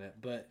enjoying it.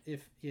 But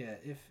if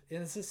and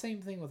it's the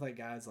same thing with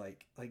guys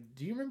like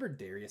do you remember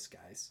Darius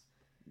Geis?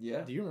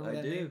 Yeah. Do you remember that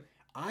I do. name?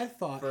 I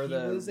thought he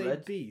was a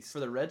beast. For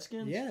the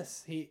Redskins?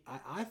 Yes.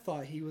 I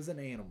thought he was an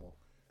animal.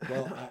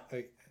 Well,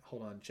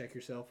 hold on. Check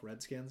yourself.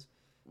 Redskins.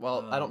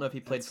 Well, I don't know if he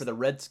played for the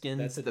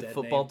Redskins, the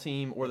football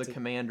team, or the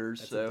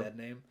Commanders. That's a dead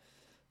name.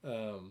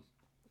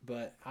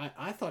 But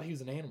I thought he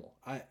was an animal.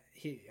 I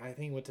think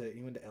he went to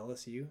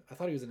LSU. I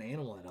thought he was an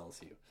animal at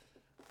LSU.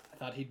 I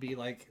thought he'd be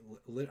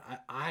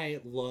I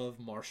love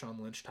Marshawn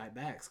Lynch type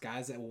backs,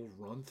 guys that will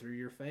run through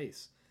your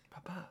face.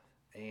 Papa.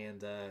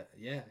 And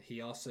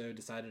he also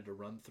decided to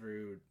run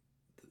through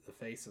the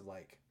face of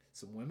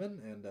some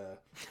women, and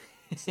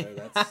so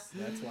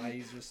that's why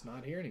he's just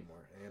not here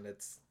anymore. And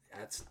that's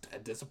a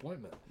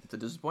disappointment. It's a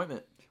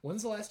disappointment.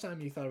 When's the last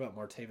time you thought about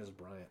Martavis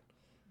Bryant?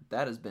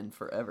 That has been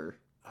forever.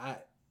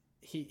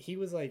 He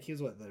was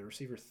what, the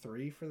receiver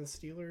 3 for the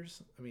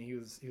Steelers? He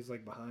was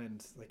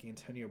behind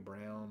Antonio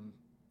Brown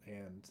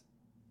and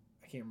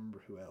I can't remember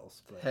who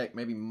else. But heck,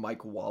 maybe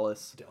Mike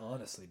Wallace.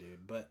 Honestly,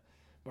 dude, but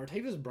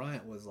Martavis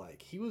Bryant was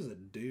like, he was a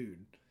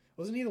dude.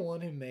 Wasn't he the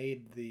one who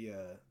made the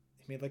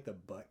he made like the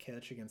butt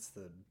catch against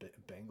the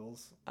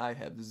Bengals? I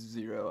have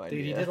zero idea.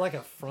 Dude, he did like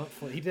a front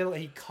flip. He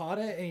caught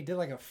it and he did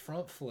like a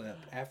front flip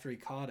after he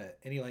caught it,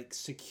 and he like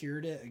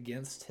secured it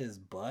against his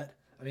butt.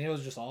 I mean, it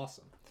was just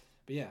awesome.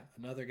 But yeah,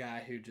 another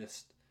guy who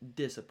just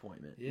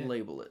disappointment. Yeah.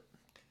 Label it.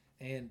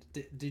 And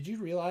did you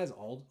realize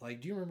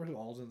do you remember who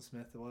Aldon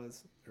Smith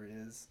was or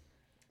is?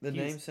 The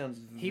name sounds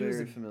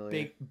very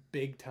familiar.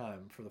 Big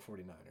time for the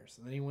 49ers.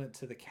 And then he went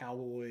to the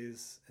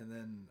Cowboys, and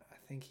then I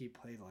think he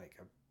played like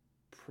a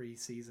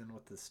preseason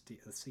with the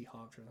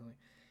Seahawks or something.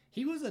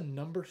 He was a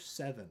number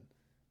 7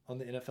 on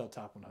the NFL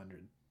Top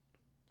 100.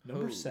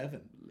 Number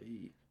 7.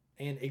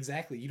 And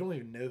exactly, you don't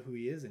even know who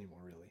he is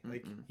anymore, really.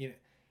 Like, you know,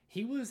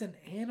 he was an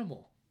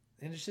animal.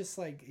 And it's just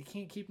like, he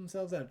can't keep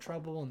themselves out of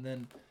trouble. And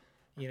then,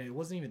 you know, it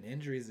wasn't even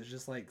injuries. It's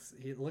just like,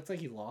 it looked like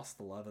he lost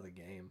the love of the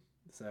game.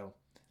 So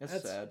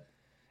that's sad.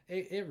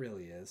 It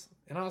really is.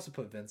 And I also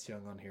put Vince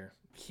Young on here.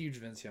 Huge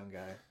Vince Young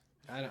guy.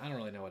 I don't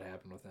really know what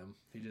happened with him.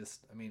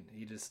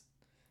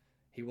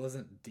 He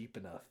wasn't deep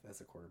enough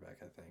as a quarterback,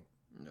 I think.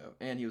 No,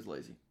 and he was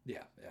lazy.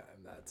 Yeah,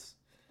 and that's...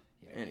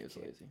 You know, and he was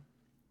lazy.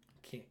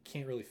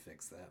 Can't really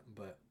fix that.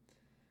 But,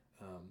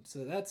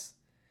 so that's,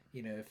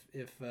 you know,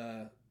 if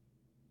the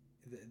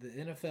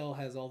NFL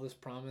has all this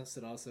promise,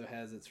 it also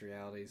has its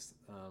realities.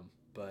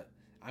 But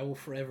I will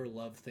forever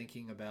love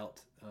thinking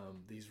about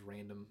these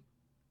random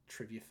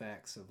trivia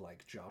facts of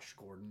like Josh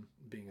Gordon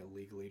being a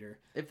league leader.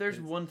 If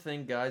there's one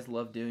thing guys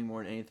love doing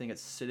more than anything,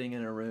 it's sitting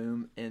in a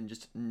room and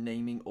just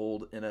naming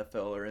old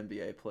NFL or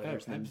NBA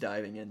players and then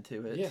diving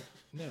into it. Yeah,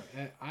 no,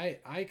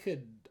 I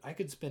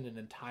could spend an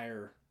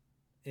entire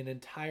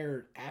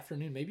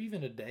afternoon, maybe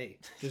even a day,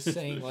 just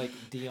saying like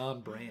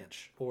Deion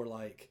Branch or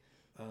like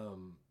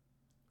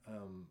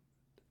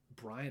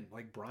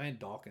Brian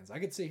Dawkins. I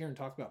could sit here and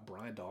talk about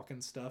Brian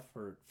Dawkins stuff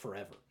for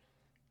forever.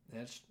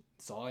 That's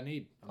all I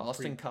need.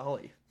 Austin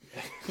Collie.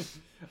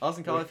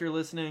 Austin Collie, if you're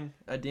listening,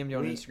 I DM'd you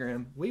on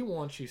Instagram. We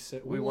want you.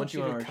 We want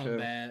you on our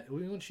show.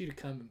 We want you to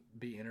come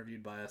be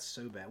interviewed by us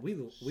so bad. We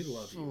love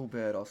you. So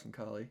bad, Austin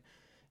Collie.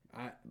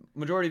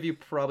 Majority of you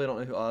probably don't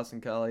know who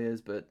Austin Collie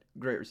is, but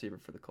great receiver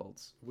for the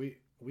Colts. We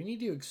need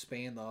to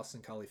expand the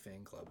Austin Collie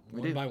fan club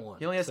one by one.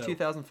 He only has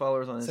 2,000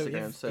 followers on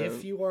Instagram. So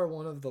if you are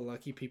one of the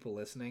lucky people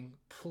listening,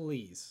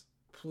 please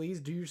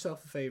do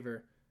yourself a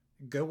favor.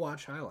 Go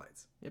watch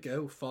highlights. Yep.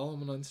 Go follow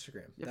him on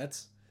Instagram. Yep.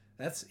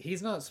 That's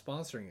he's not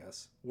sponsoring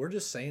us. We're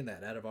just saying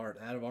that out of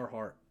our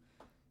heart.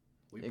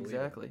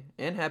 Exactly.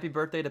 And happy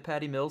birthday to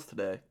Patty Mills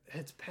today.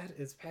 It's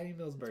Patty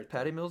Mills' birthday.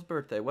 Patty Mills'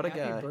 birthday. What a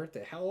guy. Happy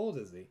birthday. How old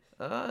is he?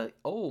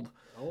 Old.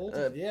 Old?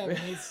 Yeah, I mean,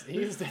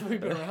 he's definitely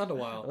been around a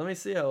while. Let me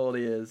see how old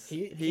he is.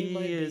 He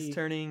is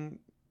turning,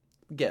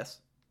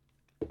 guess.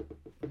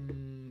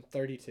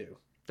 32.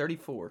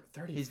 34.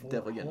 He's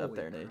definitely getting up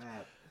there in age.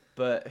 Crap.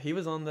 But he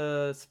was on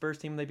the Spurs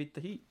team when they beat the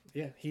Heat.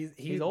 Yeah,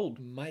 he's old.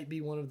 Might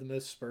be one of the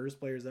most Spurs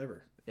players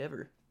ever.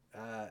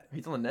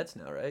 He's on the Nets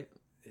now, right?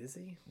 Is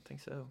he? I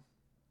think so.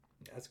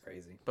 That's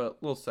crazy. But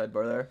little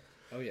sidebar there.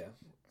 Oh yeah.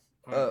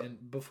 All right,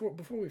 and before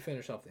we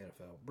finish off the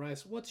NFL,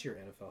 Bryce, what's your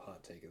NFL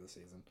hot take of the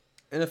season?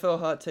 NFL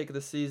hot take of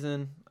the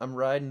season. I'm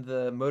riding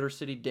the Motor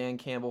City Dan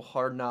Campbell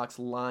Hard Knocks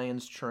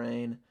Lions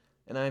train,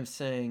 and I'm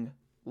saying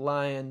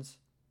Lions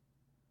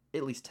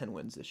at least 10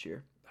 wins this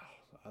year. Oh,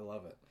 I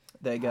love it.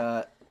 They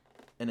got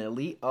an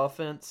elite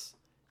offense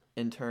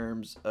in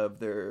terms of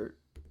their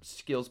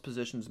skills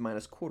positions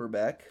minus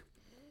quarterback.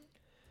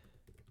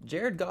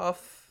 Jared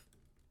Goff,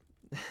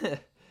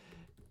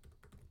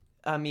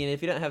 I mean,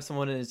 if you don't have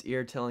someone in his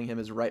ear telling him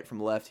his right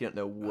from left, you don't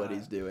know what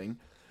he's doing.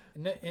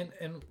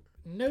 And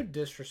no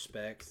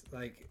disrespect,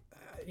 like,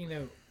 you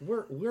know,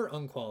 we're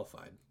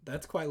unqualified.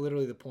 That's quite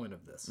literally the point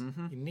of this.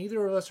 Mm-hmm.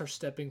 Neither of us are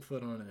stepping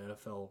foot on an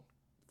NFL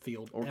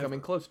field or ever.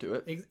 Coming close to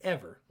it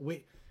ever.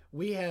 We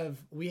have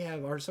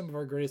some of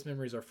our greatest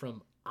memories are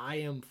from I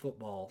am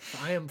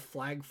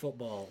flag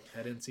football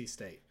at NC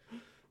State,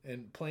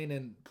 and playing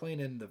in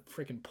the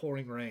freaking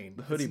pouring rain.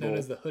 The Hoodie Bowl. Bowl. Known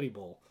as the Hoodie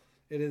Bowl.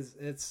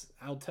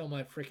 I'll tell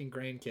my freaking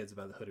grandkids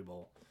about the Hoodie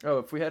Bowl. Oh,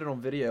 if we had it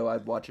on video,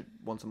 I'd watch it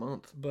once a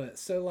month. But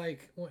so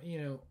like,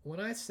 you know, when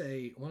I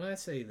say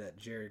that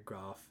Jared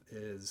Goff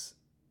is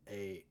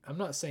I'm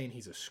not saying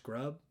he's a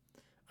scrub.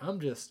 I'm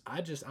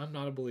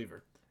not a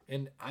believer.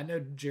 And I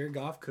know Jared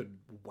Goff could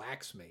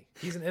wax me.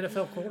 He's an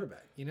NFL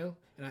quarterback, you know?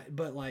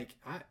 But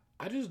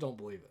I just don't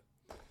believe it.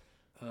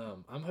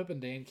 I'm hoping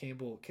Dan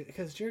Campbell,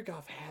 because Jared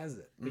Goff has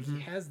it. Like,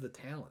 he has the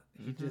talent.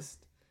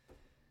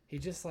 He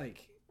just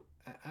like,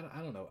 I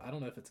don't know. I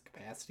don't know if it's a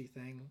capacity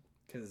thing,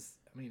 because,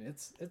 I mean,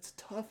 it's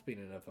tough being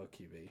an NFL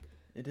QB.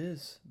 It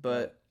is.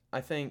 But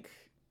I think,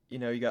 you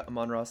know, you got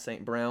Amon-Ra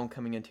St. Brown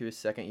coming into his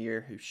second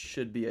year, who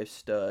should be a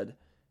stud.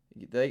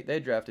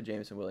 They drafted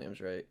Jameson Williams,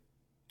 right?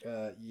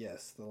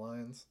 Yes, the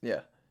Lions.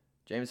 Yeah.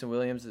 Jameson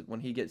Williams, when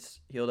he gets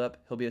healed up,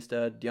 he'll be a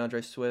stud.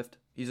 DeAndre Swift,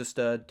 he's a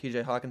stud.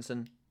 TJ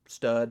Hawkinson,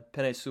 stud.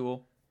 Penei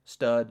Sewell,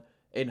 stud.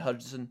 Aiden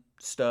Hutchinson,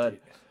 stud.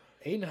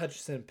 Dude, Aiden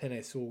Hutchinson and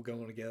Penei Sewell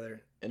going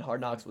together. And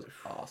Hard Knocks was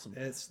awesome.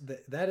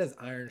 That is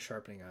iron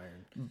sharpening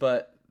iron.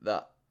 But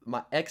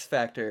my X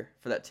factor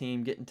for that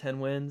team getting 10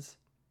 wins.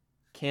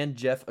 Can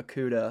Jeff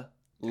Okuda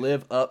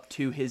live up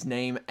to his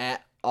name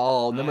at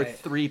all? Number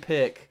 3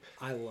 pick.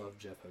 I love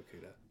Jeff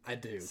Okuda. I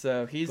do.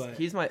 So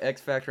he's my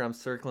X factor I'm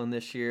circling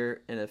this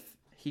year, and if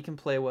he can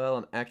play well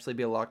and actually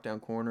be a lockdown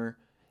corner,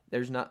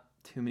 there's not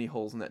too many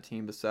holes in that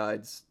team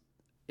besides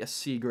a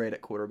C grade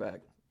at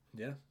quarterback.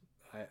 Yeah,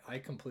 I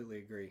completely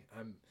agree.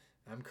 I'm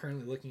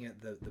currently looking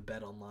at the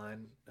Bet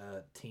Online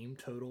team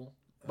total.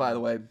 By the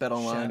way, Bet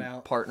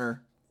Online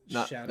partner.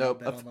 Shout out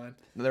Bet Online.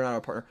 No, they're not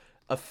our partner.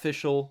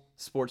 Official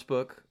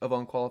sportsbook of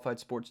Unqualified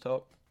Sports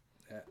Talk.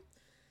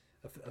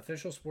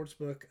 Official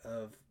sportsbook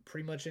of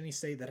pretty much any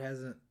state that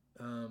hasn't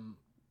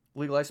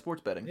legalized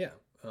sports betting. Yeah.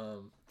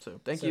 So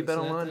thank you, Bet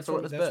Online, for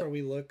letting us bet. That's where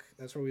we look.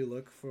 That's where we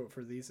look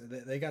for these.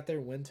 They got their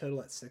win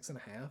total at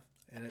 6.5,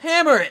 and it's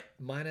hammer it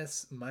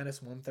minus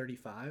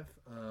 135.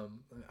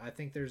 I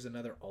think there's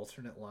another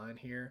alternate line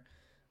here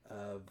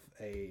of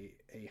a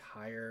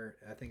higher.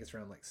 I think it's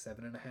around like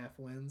 7.5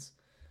 wins.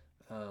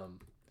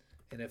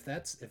 And if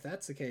that's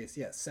the case,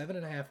 yeah,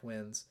 7.5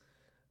 wins,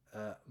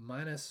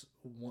 minus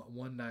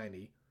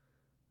 190.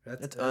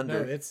 That's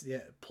under. No, it's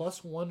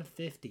plus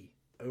 150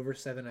 over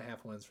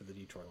 7.5 wins for the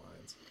Detroit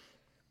Lions.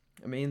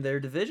 I mean, their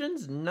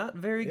division's not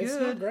very good. It's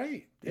not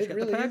great. They got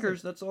really the Packers.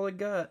 Isn't. That's all they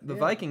got. The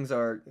Vikings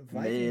are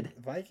mid.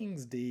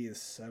 Vikings D is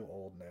so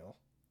old now.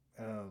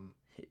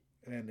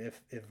 And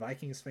if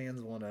Vikings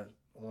fans want to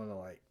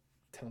like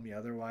tell me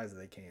otherwise,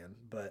 they can.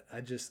 But I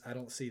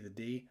don't see the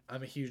D.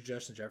 I'm a huge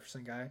Justin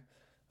Jefferson guy.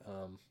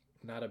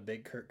 Not a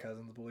big Kirk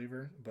Cousins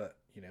believer, but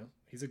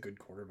he's a good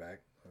quarterback.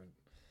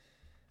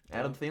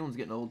 Adam Thielen's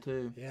getting old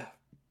too. Yeah.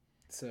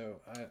 So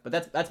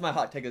but that's my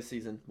hot take of the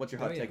season. What's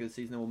your hot take of the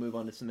season? And we'll move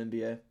on to some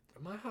NBA.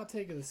 My hot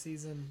take of the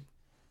season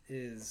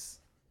is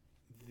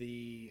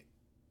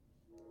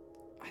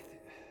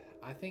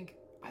I think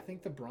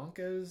the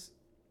Broncos.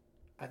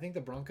 I think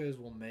the Broncos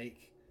will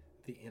make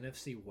the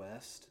NFC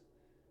West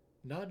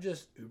not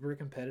just uber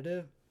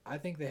competitive. I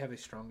think they have a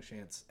strong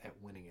chance at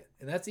winning it,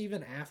 and that's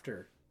even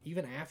after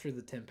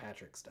the Tim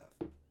Patrick stuff.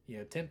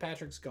 Tim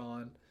Patrick's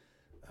gone.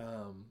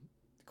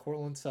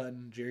 Cortland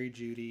Sutton, Jerry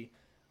Jeudy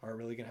are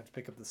really gonna have to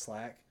pick up the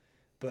slack.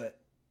 But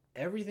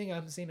everything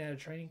I'm seeing out of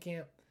training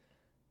camp,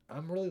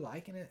 I'm really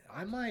liking it.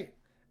 I might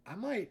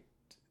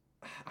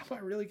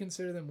really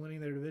consider them winning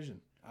their division.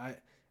 And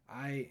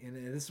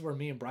this is where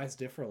me and Bryce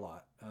differ a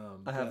lot.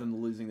 I have them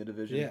losing the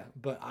division. Yeah,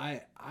 but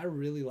I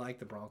really like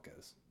the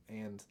Broncos,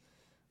 and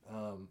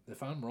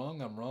if I'm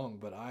wrong, I'm wrong.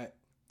 But I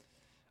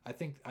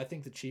think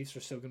the Chiefs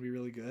are still going to be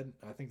really good.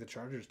 I think the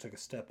Chargers took a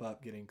step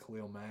up getting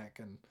Khalil Mack,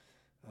 and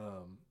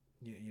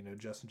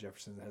Justin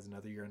Jefferson has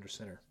another year under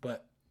center.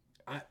 But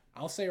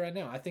I'll say right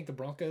now, I think the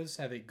Broncos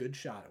have a good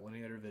shot at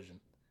winning their division.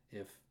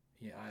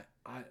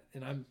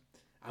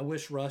 I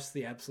wish Russ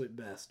the absolute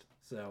best.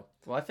 So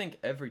I think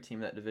every team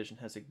in that division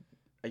has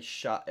a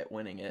shot at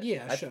winning it.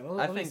 Yeah, sure.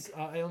 Let me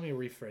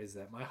rephrase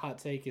that. My hot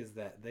take is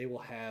that they'll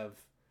have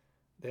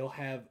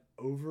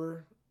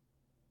over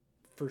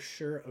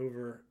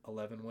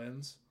 11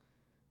 wins.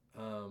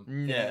 No.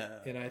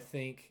 And I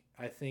think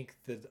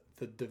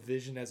the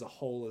division as a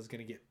whole is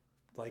going to get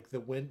like the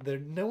win.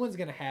 No one's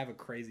going to have a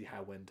crazy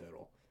high win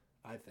total,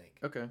 I think.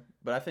 Okay,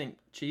 but I think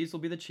Chiefs will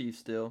be the Chiefs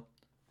still.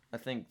 I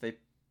think they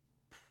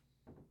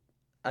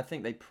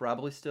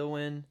probably still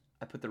win.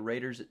 I put the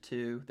Raiders at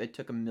 2. They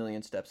took a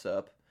million steps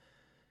up.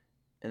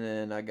 And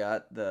then I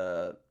got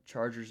the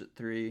Chargers at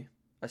 3.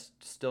 I'm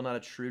still not a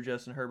true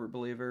Justin Herbert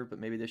believer, but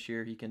maybe this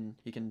year he can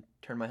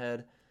turn my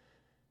head.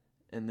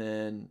 And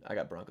then I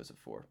got Broncos at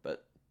 4,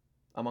 but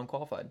I'm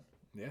unqualified.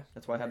 Yeah,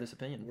 that's why I have this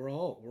opinion. We're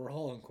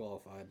all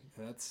unqualified.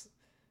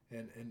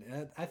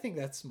 And I think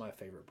that's my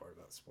favorite part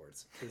about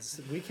sports is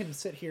we can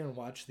sit here and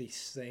watch the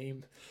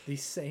same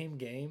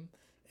game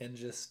and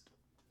just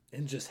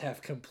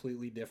have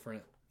completely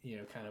different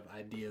kind of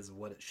ideas of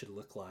what it should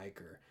look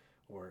like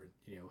or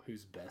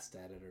who's best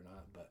at it or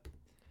not. But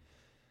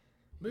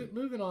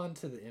moving on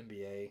to the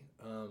NBA,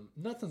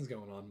 nothing's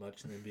going on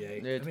much in the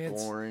NBA.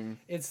 It's boring.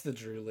 It's the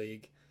Drew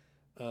League.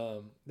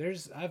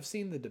 I've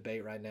seen the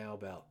debate right now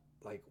about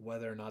like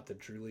whether or not the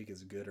Drew League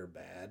is good or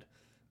bad.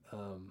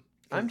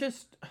 I'm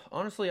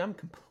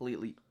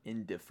completely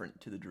indifferent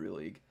to the Drew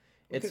League.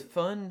 It's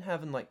fun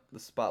having like the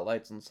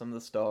spotlights on some of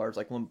the stars.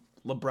 Like when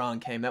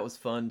LeBron came, that was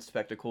fun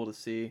spectacle to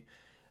see.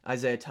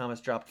 Isaiah Thomas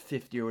dropped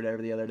 50 or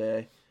whatever the other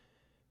day.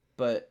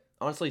 But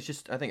honestly,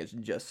 I think it's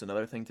just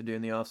another thing to do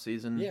in the off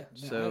season. Yeah.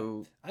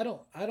 So I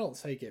don't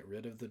say get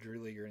rid of the Drew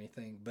League or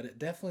anything, but it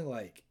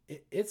definitely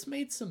it's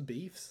made some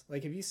beefs.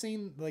 Like, have you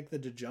seen like the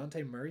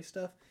DeJounte Murray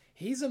stuff?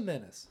 He's a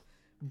menace.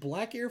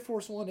 Black Air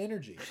Force One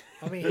energy.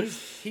 I mean,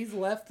 he's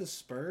left the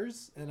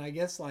Spurs, and I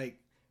guess like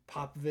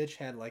Popovich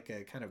had like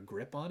a kind of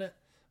grip on it,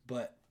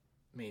 but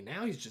I mean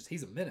now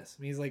he's a menace.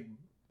 I mean, he's like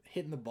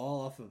hitting the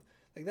ball off of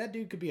like that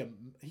dude could be an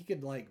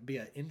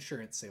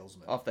insurance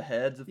salesman off the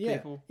heads of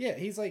people. Yeah,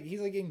 he's like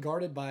getting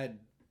guarded by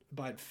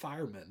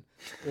firemen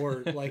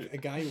or like a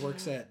guy who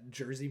works at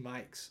Jersey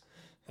Mike's.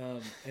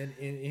 And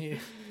you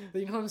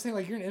know what I'm saying?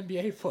 Like, you're an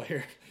NBA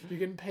player. You're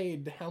getting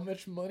paid how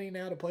much money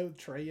now to play with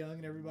Trae Young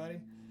and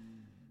everybody?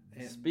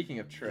 And Speaking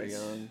of Trae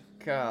Young,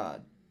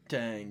 god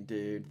dang,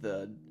 dude.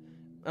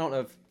 I don't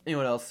know if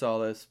anyone else saw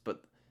this,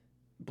 but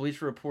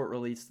Bleacher Report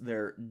released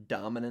their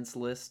dominance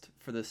list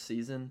for this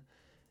season,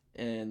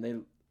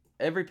 and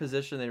every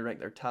position they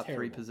ranked their top 3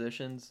 Terrible.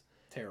 positions.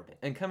 Terrible.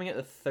 And coming at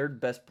the 3rd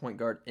best point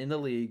guard in the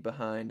league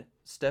behind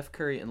Steph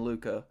Curry and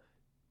Luka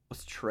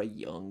was Trae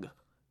Young.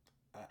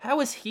 How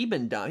has he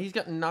been down? He's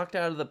gotten knocked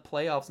out of the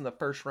playoffs in the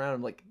first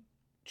round, like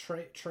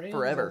Trae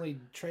forever.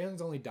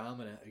 Young's only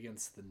dominant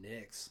against the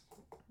Knicks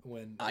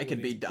when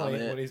could be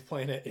dominant when he's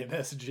playing at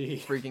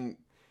MSG. freaking.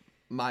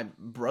 My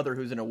brother,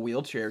 who's in a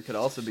wheelchair, could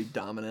also be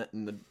dominant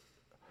in the.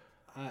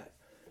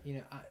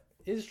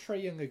 Is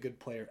Trae Young a good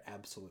player?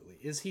 Absolutely.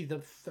 Is he the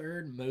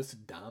 3rd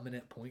most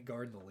dominant point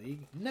guard in the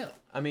league? No.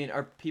 I mean,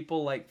 are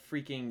people like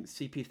freaking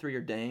CP3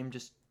 or Dame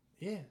just?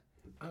 Yeah.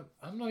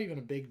 I'm not even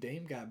a big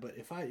Dame guy, but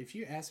if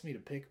you ask me to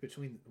pick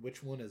between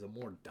which one is a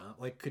more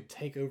could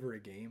take over a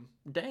game,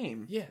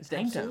 Dame. yeah, It's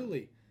Dame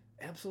time.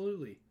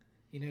 absolutely.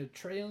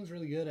 Trae Young's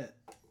really good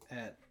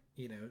at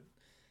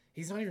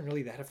he's not even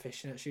really that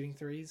efficient at shooting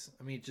threes.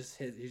 I mean,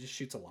 he just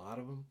shoots a lot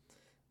of them.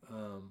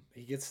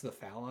 He gets to the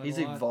foul line. He's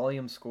a a lot.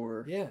 volume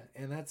scorer. Yeah,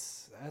 and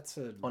that's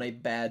On a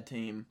bad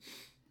team.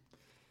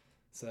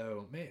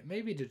 So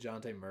maybe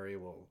DeJounte Murray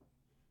will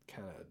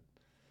kind of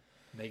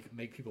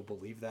make people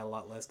believe that a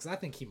lot less, because I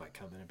think he might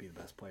come in and be the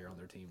best player on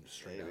their team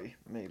straight up.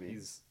 Maybe.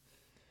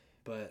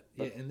 But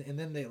and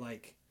then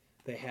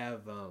they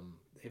have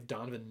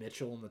Donovan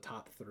Mitchell in the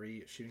top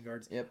 3 shooting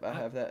guards. Yep, I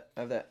have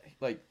that.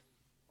 Like,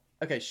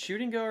 okay,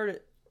 shooting guard.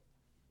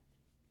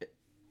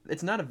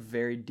 It's not a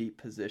very deep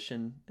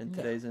position in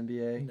today's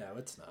NBA. No,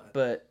 it's not.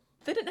 But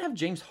they didn't have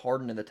James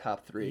Harden in the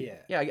top 3. Yeah.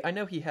 Yeah, I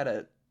know he had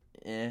a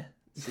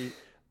see,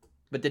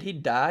 but did he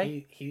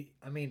die?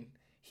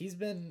 He's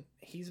been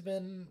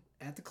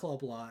at the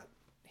club a lot.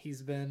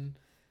 He's been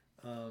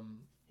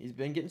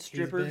getting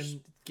strippers. He's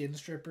been getting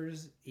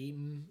strippers,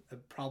 eating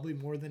probably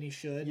more than he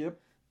should. Yep.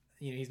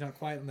 He's not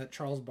quite in that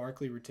Charles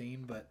Barkley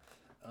routine, but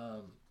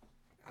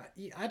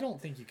I don't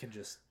think you can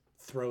just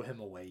throw him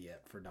away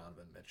yet for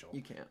Donovan Mitchell.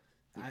 You can't.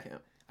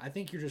 I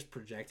think you're just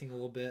projecting a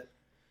little bit,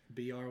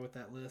 BR, with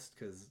that list,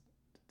 because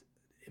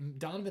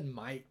Donovan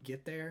might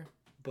get there,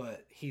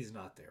 but he's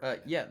not there.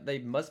 Right now. Yeah, they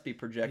must be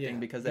projecting Yeah.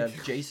 because they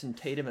have Jason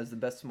Tatum as the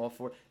best small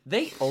forward.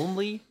 They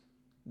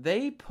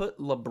put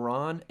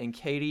LeBron and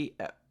KD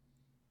at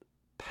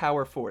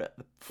power forward at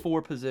the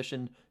 4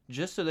 position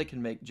just so they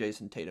can make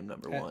Jason Tatum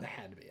number 1. That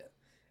had to be it.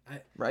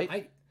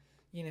 Right?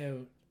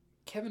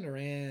 Kevin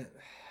Durant.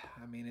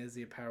 I mean, is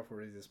he a power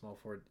forward? Is he a small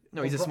forward?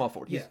 No, he's a small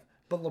forward. Yeah,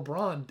 but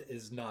LeBron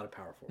is not a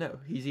power forward. No,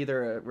 he's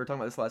either we were talking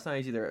about this last night.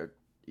 He's either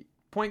a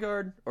point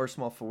guard or a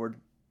small forward.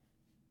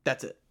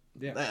 That's it.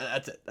 Yeah,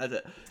 That's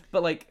it.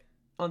 But like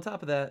on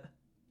top of that,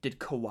 did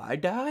Kawhi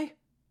die?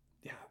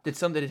 yeah.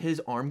 Did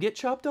his arm get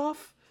chopped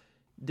off?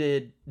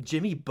 Did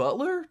Jimmy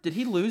Butler? Did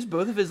he lose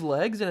both of his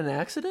legs in an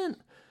accident?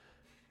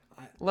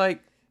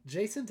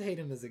 Jason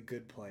Tatum is a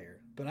good player,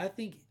 but I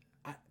think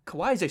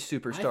Kawhi's a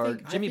superstar.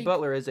 I Jimmy think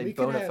Butler is a we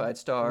could bona have- fide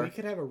star. We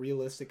could have a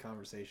realistic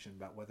conversation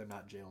about whether or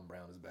not Jaylen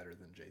Brown is better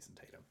than Jason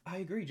Tatum. I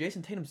agree.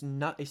 Jason Tatum's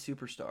not a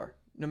superstar,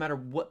 no matter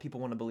what people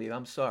want to believe.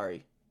 I'm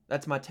sorry.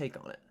 That's my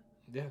take on it.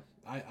 Yeah,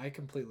 I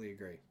completely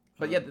agree.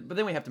 But but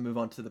then we have to move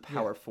on to the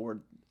power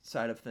forward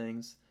side of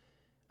things.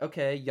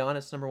 Okay,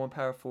 Giannis, number 1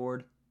 power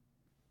forward.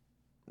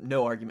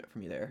 No argument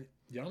from you there.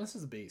 Giannis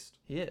is a beast.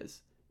 He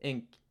is.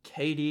 And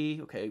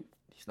KD, okay,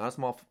 he's not a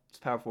small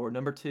power forward.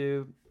 Number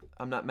 2,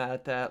 I'm not mad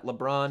at that.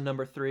 LeBron,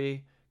 number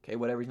 3, okay,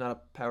 whatever, he's not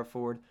a power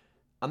forward.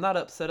 I'm not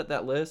upset at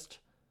that list.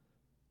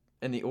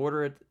 In the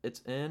order it's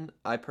in,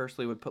 I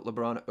personally would put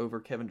LeBron over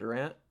Kevin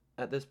Durant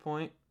at this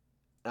point.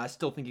 I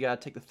still think you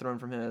got to take the throne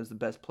from him as the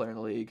best player in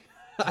the league.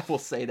 I will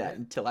say that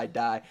until I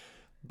die.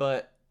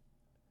 But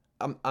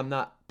I'm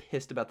not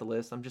pissed about the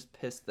list. I'm just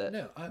pissed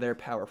that they're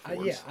power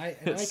forwards. I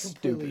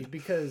completely,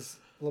 because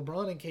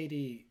LeBron and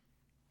KD,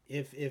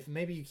 if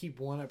maybe you keep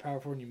one at power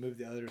forward and you move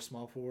the other to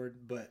small forward,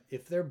 but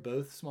if they're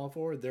both small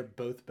forward, they're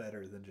both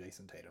better than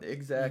Jason Tatum.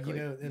 Exactly.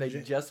 They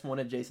just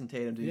wanted Jason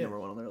Tatum to be number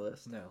 1 on their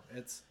list. No,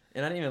 it's...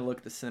 And I didn't even look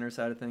at the center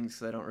side of things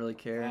because I don't really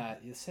care.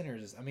 The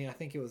centers, I mean, I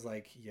think it was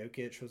like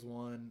Jokic was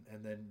 1,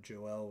 and then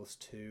Joel was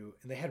 2,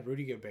 and they had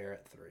Rudy Gobert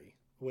at 3,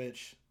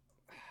 which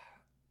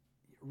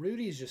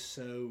Rudy's just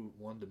so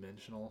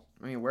one-dimensional.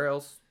 I mean, where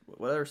else?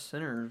 What other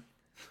center?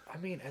 I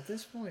mean, at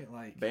this point,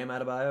 like... Bam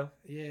Adebayo?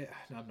 Yeah,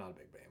 no, I'm not a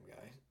big Bam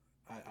guy.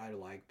 I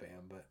like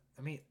Bam, but,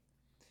 I mean,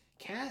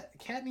 Cat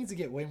needs to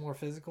get way more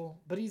physical,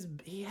 but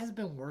he has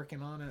been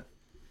working on it.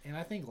 And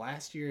I think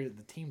last year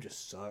the team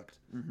just sucked,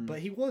 but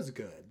he was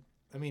good.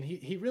 I mean,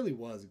 he really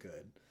was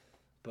good.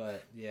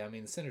 But yeah, I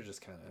mean, the center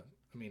just kind of.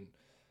 I mean,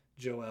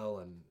 Joel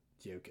and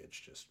Jokic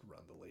just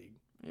run the league.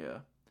 Yeah,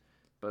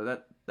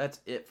 but that's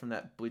it from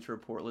that Bleacher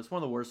Report list.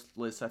 One of the worst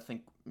lists I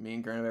think me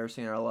and Grant have ever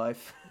seen in our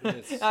life.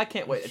 I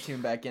can't wait to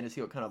tune back in to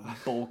see what kind of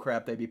bull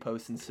crap they be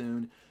posting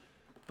soon.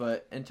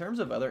 But in terms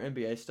of other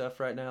NBA stuff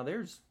right now,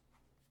 there's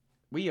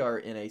we are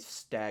in a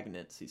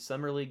stagnancy.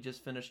 Summer League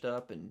just finished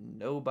up, and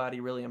nobody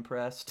really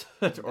impressed.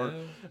 Or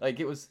No. like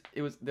it was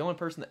the only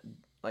person that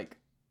like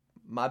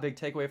my big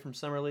takeaway from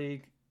Summer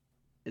League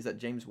is that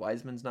James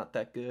Wiseman's not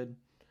that good.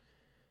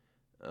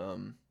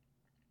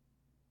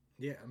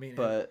 Yeah, I mean,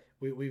 But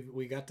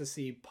we got to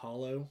see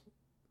Paulo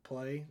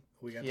play.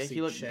 We got Yeah, to see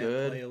he looked Chet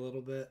good. play a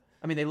little bit.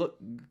 I mean, they look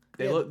Yeah,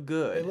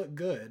 good. They look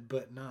good,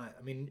 but not.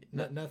 I mean,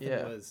 nothing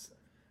yeah. was.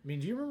 I mean,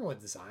 do you remember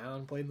when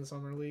Zion played in the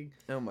summer league?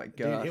 Oh my Dude,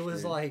 gosh, it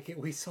was dude. like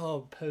we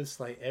saw posts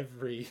like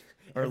every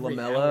Or every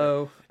hour.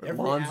 LaMelo, or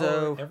Every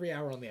Lonzo. every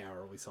hour on the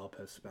hour, we saw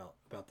posts about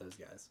those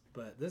guys.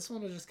 But this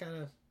one was just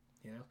kind of,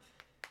 you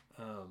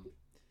know,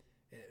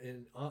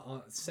 and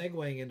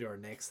segueing into our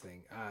next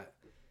thing,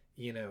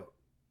 you know,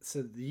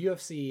 so the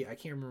UFC, I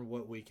can't remember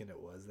what weekend it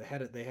was. They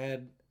had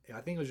I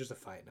think it was just a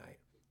fight night,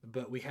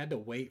 but we had to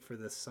wait for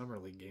this summer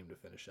league game to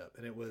finish up,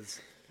 and it was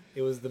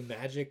the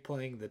Magic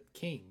playing the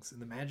Kings,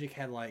 and the Magic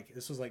had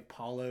this was like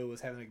Paulo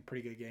was having a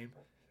pretty good game,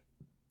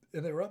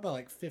 and they were up by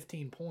like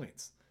 15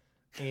 points.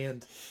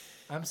 And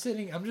I'm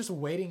just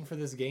waiting for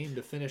this game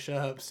to finish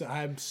up. So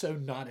I'm so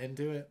not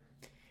into it.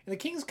 And the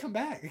Kings come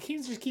back. The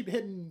Kings just keep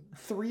hitting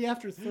 3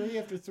 after 3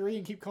 after 3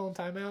 and keep calling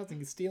timeouts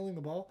and stealing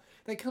the ball.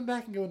 They come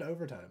back and go into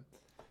overtime.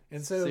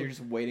 And so you're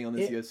just waiting on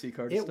this UFC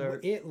card to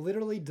start? It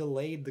literally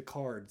delayed the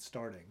card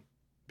starting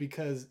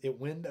because it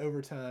went to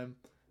overtime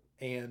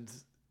and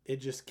it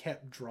just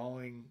kept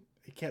drawing.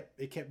 It kept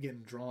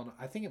getting drawn.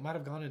 I think it might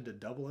have gone into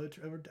double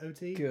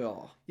OT.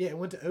 God. Yeah, it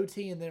went to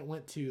OT and then it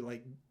went to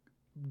like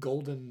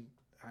golden.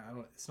 I don't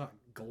know. It's not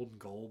golden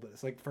goal, but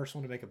it's like the first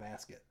one to make a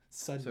basket.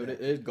 Sudden So death.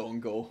 it is golden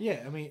goal.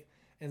 Yeah, I mean,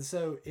 and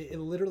so it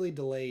literally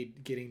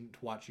delayed getting to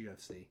watch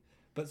UFC.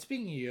 But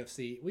speaking of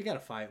UFC, we got a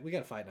fight. We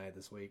got a fight night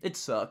this week. It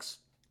sucks.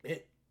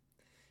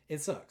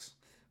 It sucks.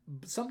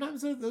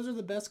 Sometimes those are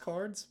the best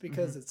cards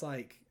because it's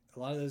like a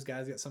lot of those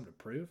guys got something to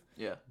prove.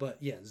 Yeah. But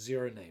yeah,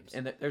 0 names.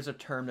 And there's a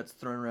term that's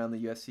thrown around the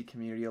UFC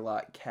community a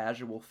lot: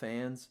 casual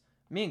fans.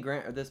 Me and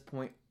Grant at this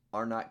point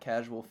are not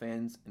casual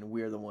fans, and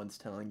we're the ones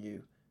telling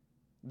you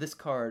this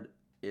card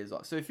is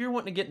awesome. So if you're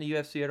wanting to get into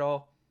UFC at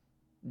all,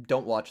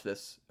 don't watch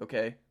this,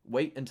 okay?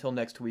 Wait until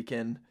next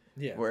weekend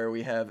Yeah. where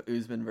we have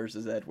Usman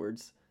versus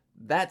Edwards.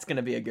 That's going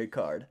to be a good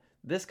card.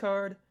 This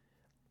card,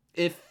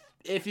 if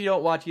you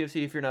don't watch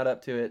UFC, if you're not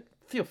up to it,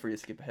 feel free to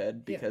skip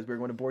ahead because we're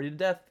going to bore you to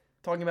death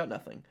talking about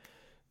nothing.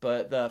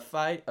 But the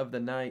fight of the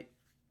night,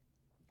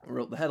 the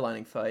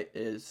headlining fight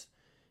is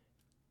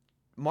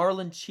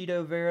Marlon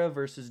Chito Vera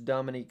versus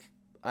Dominique,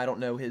 I don't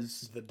know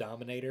The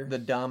Dominator. the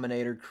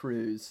Dominator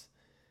Cruz.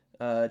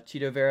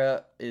 Chito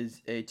Vera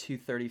is a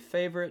 230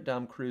 favorite.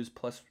 Dom Cruz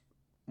plus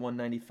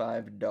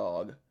 195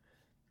 dog.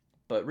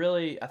 But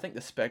really, I think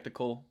the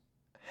spectacle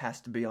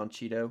has to be on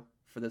Chito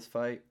for this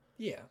fight.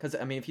 Yeah. Because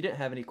I mean, if you didn't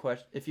have any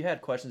if you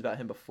had questions about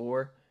him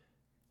before,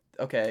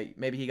 okay,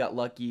 maybe he got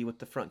lucky with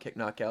the front kick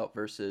knockout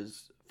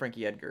versus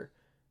Frankie Edgar.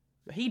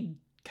 He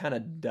kind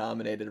of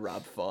dominated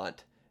Rob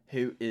Font,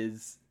 who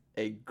is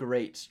a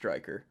great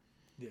striker.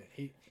 Yeah.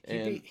 He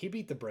And-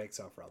 beat the brakes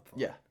off Rob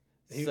Font. Yeah.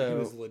 He So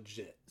was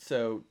legit.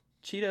 so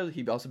Cheeto,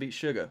 he also beat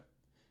Suga,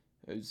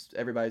 who's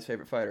everybody's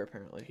favorite fighter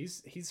apparently.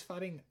 He's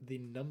fighting the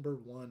number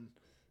one.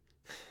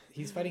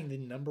 He's fighting the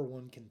number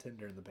 1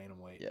 contender in the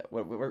bantamweight. Yeah,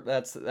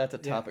 that's a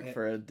topic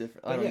for a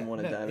different. I don't even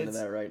want to dive into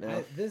that right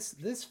now.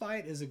 This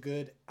fight is a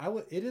good.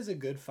 It is a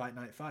good fight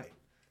night fight.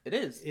 It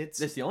is. It's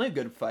the only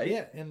good fight.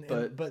 Yeah,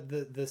 but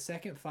the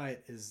second fight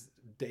is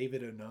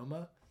David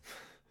Onoma,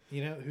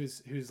 you know,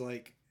 who's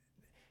like,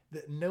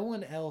 no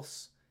one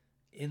else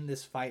in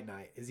this fight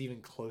night is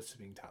even close to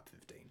being top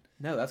 15.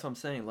 No, that's what I'm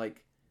saying.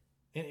 Like,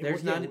 And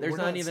There's we're- not- yeah, there's we're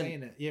not not even-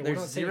 saying it. Yeah, there's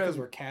we're not saying it zero- because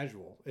we're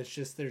casual. It's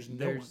just there's no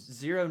there's one.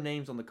 0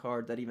 names on the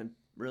card that even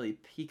really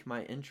pique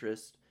my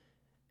interest,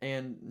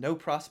 and no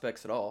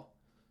prospects at all.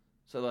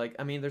 So like,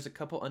 I mean, there's a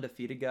couple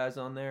undefeated guys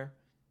on there,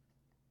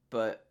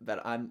 but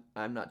that I'm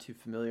not too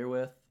familiar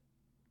with.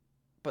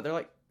 But they're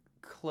like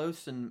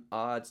close in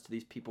odds to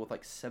these people with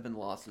like 7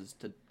 losses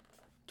to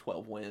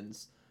 12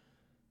 wins.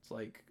 It's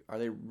like, are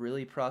they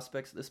really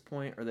prospects at this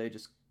point? Or are they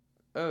just,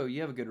 oh, you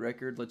have a good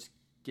record, let's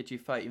get you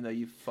a fight, even though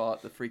you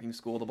fought the freaking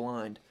School of the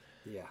Blind.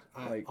 Yeah,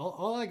 Like-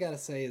 all I gotta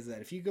say is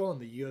that if you go on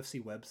the UFC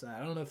website,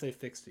 I don't know if they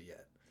fixed it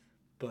yet,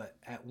 but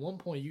at one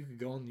point you could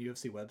go on the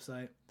UFC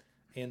website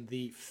and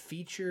the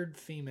featured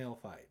female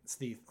fight.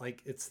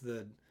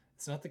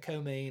 It's not the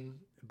co-main,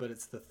 but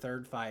it's the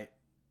third fight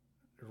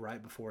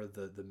right before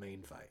the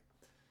main fight.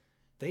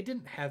 They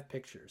didn't have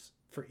pictures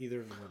for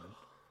either of the women.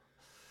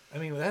 I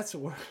mean,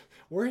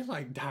 we're in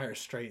like dire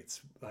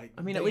straits. Like,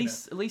 I mean, at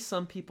least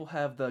some people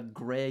have the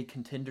gray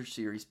Contender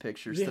Series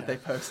pictures Yeah. that they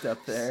post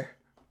up there.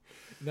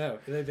 No,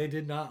 they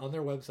did not, on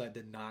their website,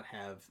 did not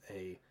have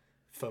a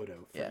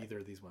photo for either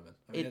of these women.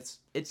 I mean,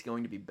 It's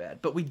going to be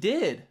bad. But we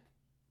did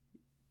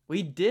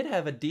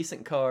have a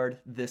decent card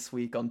this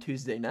week on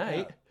Tuesday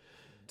night.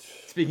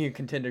 Speaking of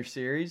Contender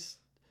Series,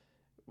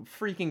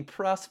 freaking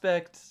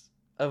prospect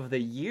of the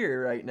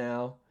year right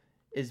now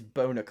is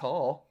Bo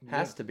Nicol.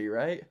 Has to be,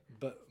 right?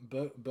 But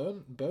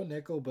Bo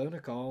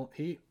Nickel,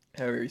 he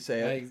However you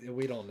say it.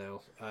 We don't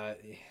know.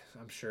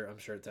 I'm sure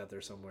it's out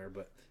there somewhere,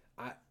 but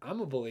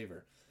I'm a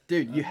believer.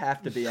 Dude, you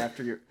have to be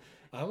after your.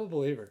 I'm a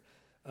believer.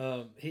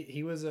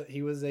 He was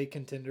a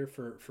contender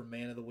for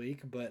man of the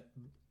week, but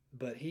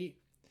he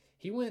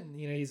went.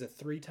 He's a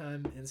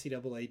 3-time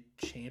NCAA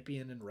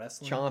champion in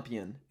wrestling.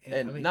 Champion,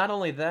 and not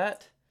only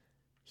that,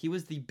 he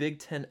was the Big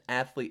Ten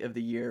Athlete of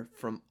the Year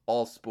from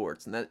all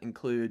sports, and that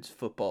includes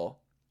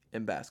football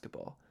and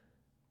basketball.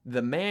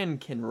 The man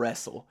can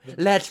wrestle.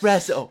 Let's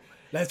wrestle.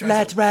 Let's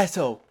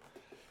wrestle.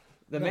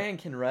 The man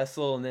can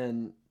wrestle, and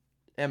then,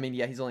 I mean,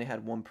 yeah, he's only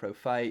had one pro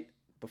fight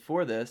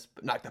before this,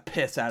 but knocked the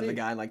piss out of the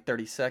guy in like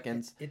 30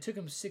 seconds. It took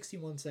him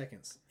 61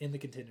 seconds in the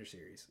Contender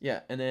Series.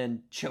 Yeah, and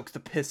then chokes the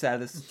piss out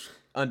of this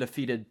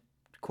undefeated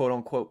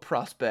quote-unquote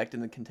prospect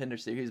in the Contender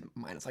Series,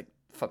 minus like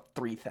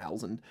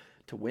 3,000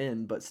 to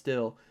win, but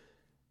still,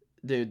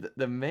 dude,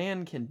 the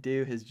man can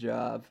do his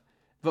job.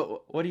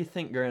 But what do you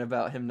think, Grant,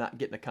 about him not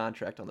getting a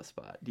contract on the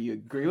spot? Do you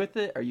agree with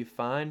it? Are you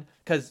fine?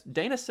 Because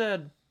Dana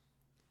said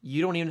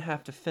you don't even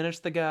have to finish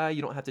the guy.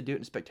 You don't have to do it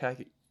in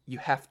spectacular. You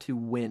have to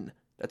win.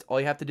 That's all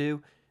you have to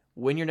do.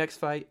 Win your next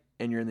fight,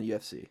 and you're in the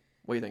UFC.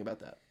 What do you think about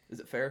that? Is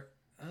it fair?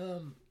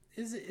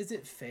 Is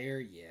it fair?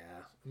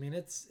 Yeah. I mean,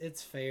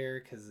 it's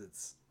fair because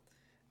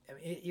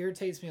it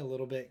irritates me a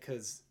little bit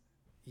because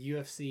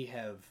UFC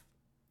have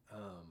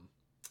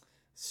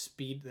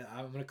speed.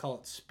 I'm going to call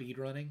it speed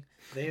running.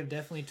 They have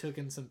definitely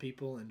taken some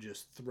people and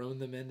just thrown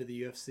them into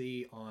the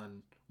UFC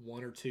on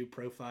 1 or 2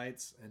 pro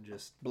fights and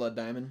just Blood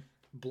Diamond.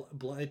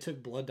 They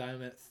took Blood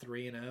Diamond at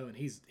 3-0, and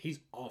he's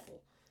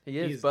awful. He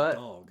is but a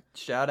dog.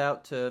 Shout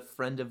out to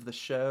friend of the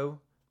show,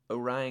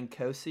 Orion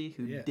Kosi,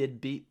 who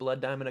did beat Blood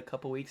Diamond a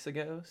couple weeks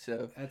ago.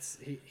 So that's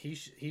he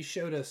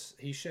showed us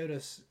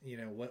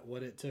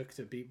what it took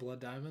to beat Blood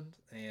Diamond,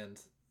 and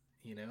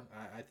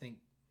I think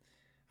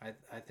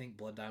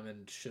Blood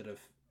Diamond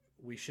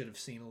we should have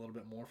seen a little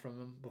bit more from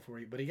him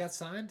before but he got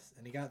signed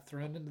and he got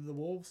thrown into the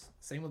Wolves.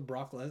 Same with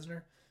Brock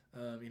Lesnar.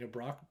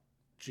 Brock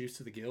juiced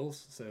to the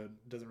gills, so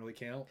it doesn't really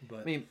count. But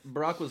I mean,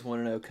 Brock was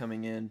 1-0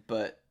 coming in,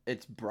 but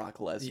it's Brock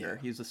Lesnar. Yeah.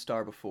 He was a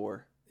star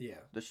before. Yeah.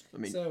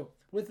 So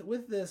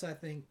with this, I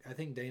think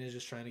Dana's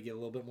just trying to get a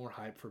little bit more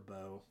hype for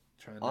Bo.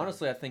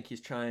 Honestly, I think he's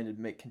trying to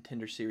make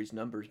Contender Series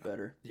numbers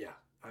better. Yeah.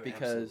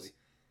 Because absolutely.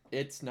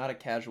 It's not a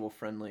casual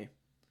friendly.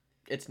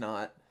 It's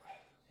not.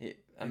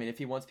 I mean, if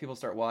he wants people to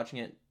start watching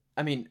it,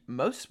 I mean,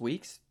 most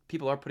weeks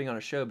people are putting on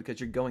a show because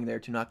you're going there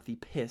to knock the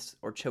piss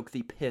or choke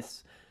the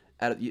piss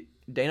out of you.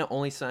 Dana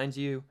only signs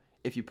you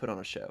if you put on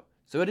a show.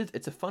 So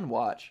it's a fun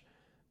watch.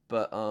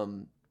 But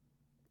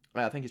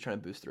I think he's trying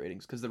to boost the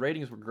ratings because the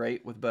ratings were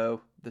great with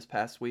Bo this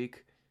past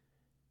week.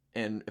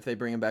 And if they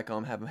bring him back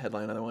on, have him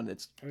headline another one,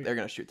 they're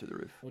gonna shoot through the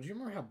roof. Well, do you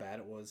remember how bad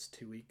it was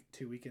two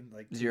weekend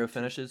like 0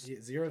 finishes?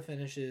 Zero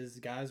finishes.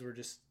 Guys were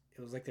just,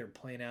 it was like they were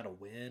playing out a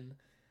win.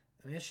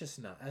 I mean, that's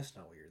not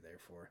what you're there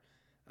for.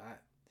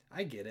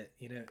 I get it.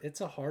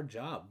 It's a hard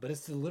job, but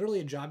it's literally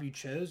a job you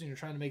chose, and you're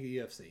trying to make the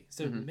UFC.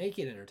 So make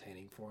it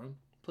entertaining for them.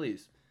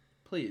 Please.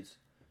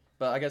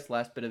 But I guess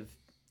last bit of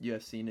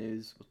UFC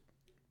news.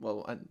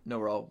 Well, I know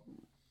we're all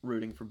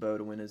rooting for Bo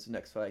to win his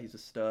next fight. He's a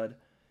stud.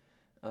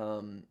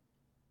 I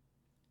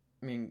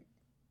mean,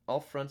 all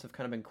fronts have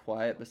kind of been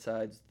quiet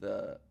besides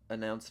the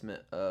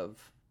announcement of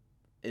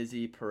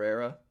Izzy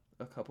Pereira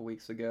a couple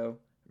weeks ago,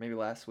 maybe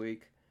last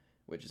week,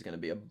 which is going to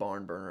be a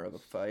barn burner of a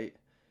fight.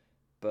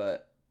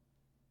 But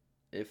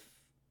if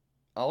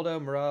Aldo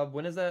Merab,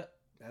 when is that?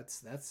 That's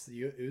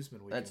the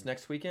Usman weekend. That's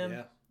next weekend?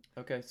 Yeah.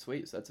 Okay,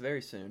 sweet. So that's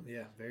very soon.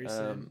 Yeah, very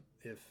soon.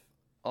 If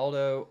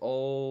Aldo,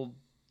 old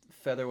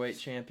featherweight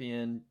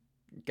champion,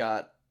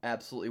 got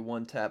absolutely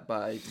one-tapped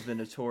by the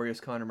notorious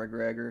Conor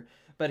McGregor,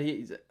 but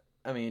he's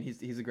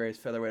the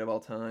greatest featherweight of all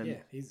time. Yeah,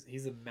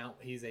 he's a Mount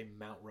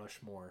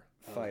Rushmore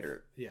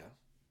fighter. Yeah,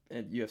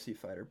 and UFC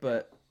fighter.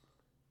 But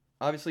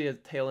obviously,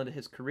 at the tail end of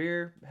his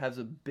career, has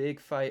a big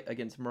fight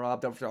against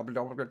Merab.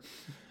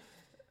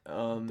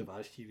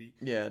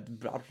 Yeah,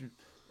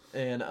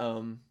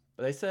 and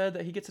they said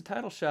that he gets a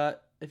title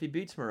shot if he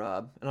beats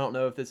Merab. And I don't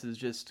know if this is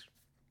just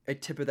a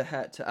tip of the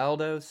hat to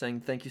Aldo saying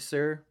thank you,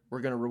 sir,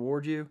 we're going to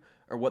reward you,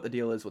 or what the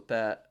deal is with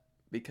that,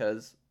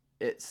 because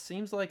it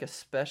seems like,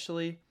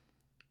 especially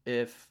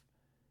if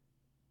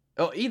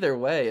either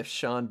way, if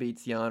Sean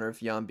beats Jan or if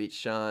Jan beats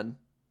Sean,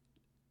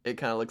 it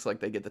kind of looks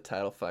like they get the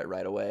title fight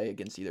right away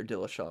against either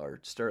Dillashaw or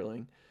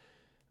Sterling.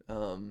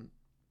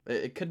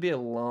 It could be a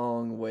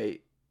long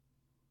wait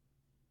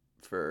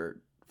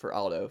for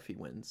Aldo if he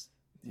wins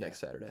next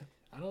Saturday.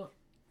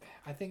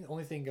 I think the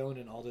only thing going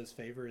in Aldo's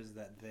favor is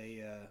that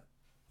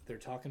they're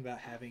talking about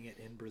having it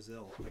in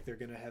Brazil. Like they're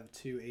going to have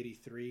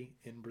 283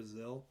 in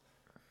Brazil.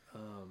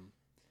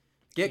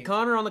 Get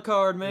Conor on the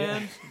card,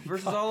 man,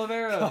 versus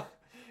Oliveira.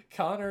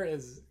 Conor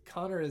is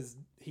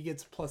he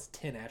gets plus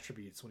 10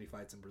 attributes when he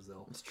fights in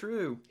Brazil. It's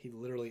true. He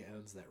literally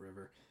owns that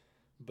river.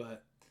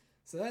 But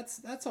so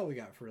that's all we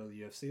got for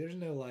the UFC. There's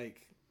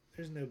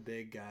no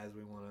big guys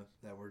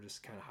that we're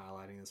just kind of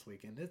highlighting this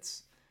weekend.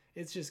 It's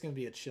just going to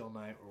be a chill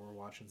night where we're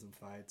watching some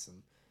fights,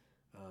 and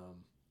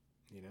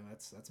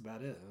that's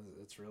about it.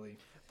 It's really.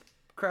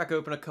 crack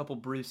open a couple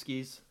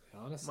brewskis.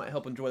 Honestly, Might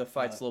help enjoy the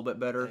fights a little bit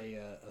better.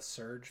 A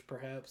surge,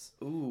 perhaps.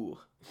 Ooh,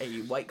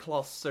 a White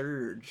Claw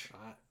Surge.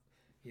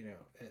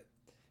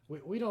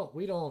 We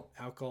don't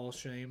alcohol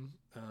shame.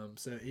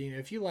 So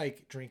if you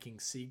like drinking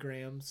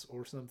Seagrams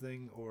or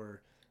something,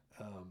 or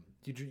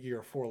you're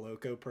a Four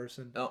Loko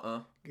person,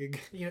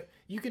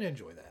 you can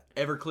enjoy that.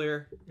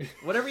 Everclear,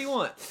 whatever you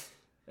want.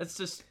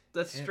 That's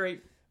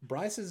straight.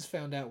 Bryce has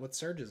found out what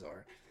surges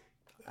are.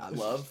 I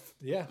love.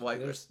 Yeah,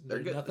 they're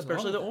good,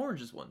 especially the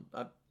oranges one.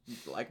 I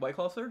like White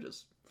Claw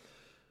Surges.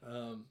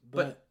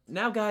 But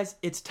now, guys,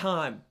 it's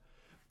time.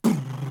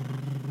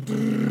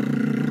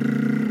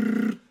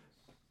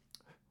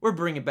 We're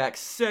bringing back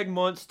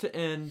segments to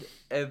end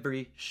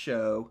every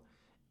show.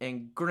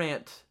 And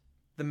Grant,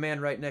 the man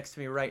right next to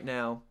me right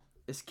now,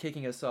 is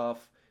kicking us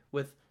off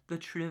with the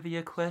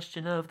trivia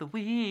question of the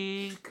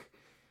week.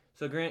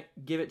 So, Grant,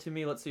 give it to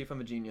me. Let's see if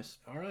I'm a genius.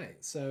 All right.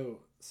 So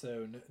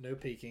no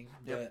peeking.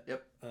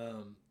 Yep.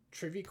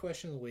 Trivia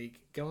question of the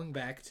week. Going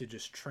back to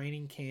just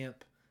training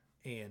camp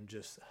and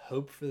just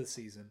hope for the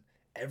season.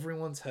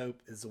 Everyone's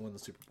hope is to win the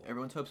Super Bowl.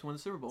 Everyone's hopes to win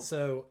the Super Bowl.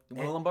 So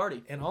win a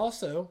Lombardi. And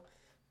also,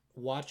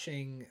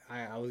 watching,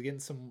 I was getting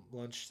some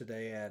lunch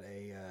today at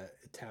a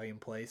Italian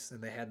place,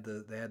 and they had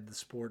the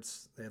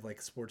sports. They had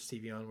like sports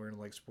TV on. We're in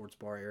like sports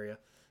bar area,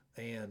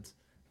 and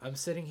I'm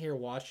sitting here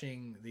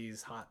watching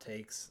these hot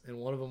takes, and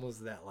one of them was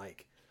that,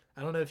 like,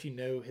 I don't know if you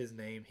know his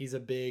name. He's a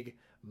big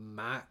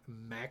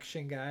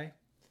Maction guy.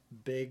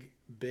 Big.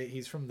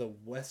 He's from the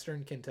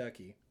Western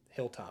Kentucky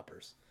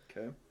Hilltoppers.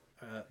 Okay.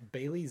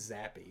 Bailey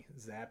Zappi.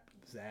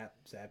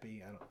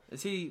 Zappi. I don't.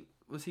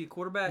 Was he a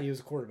quarterback? He was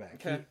a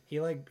quarterback. Okay.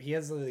 He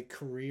has the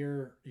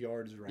career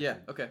yards record. Yeah.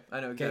 Okay. I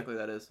know exactly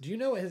what that is. Do you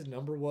know what his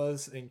number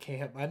was in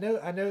camp? I know.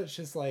 It's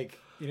just like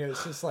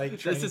it's just like.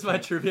 This is my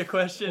trivia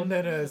question. Well,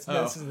 no, this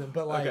isn't.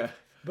 But like, okay.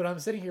 But I'm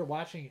sitting here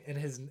watching, and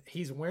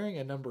he's wearing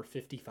a number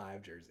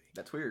 55 jersey.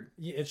 That's weird.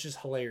 It's just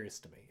hilarious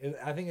to me.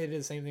 I think they did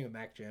the same thing with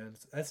Mac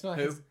Jones. That's not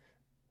Who?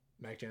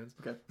 Mac Jones.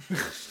 Okay.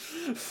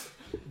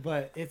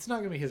 But it's not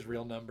going to be his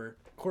real number.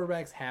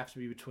 Quarterbacks have to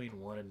be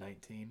between 1 and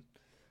 19.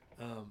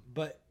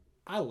 But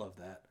I love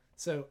that.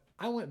 So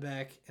I went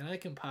back and I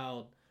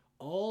compiled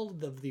all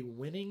of the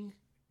winning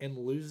and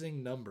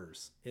losing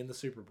numbers in the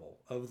Super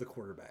Bowl of the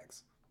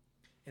quarterbacks.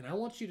 And I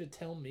want you to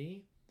tell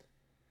me,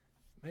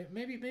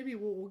 maybe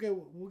we'll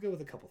go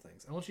with a couple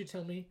things. I want you to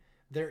tell me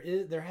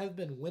there have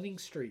been winning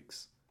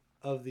streaks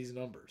of these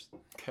numbers.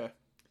 Okay.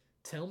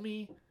 Tell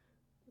me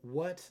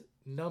what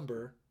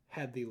number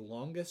had the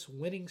longest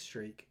winning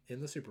streak in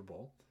the Super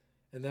Bowl,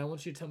 and then I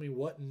want you to tell me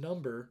what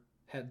number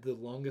had the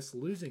longest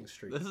losing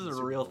streak. This is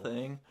a real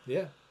thing.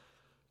 Yeah.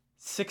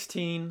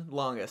 16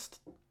 longest.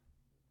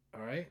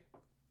 All right.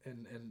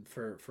 And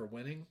for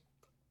winning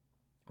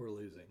or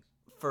losing?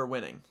 For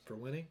winning. For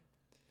winning?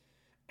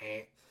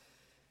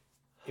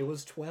 It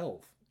was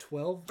 12.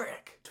 12.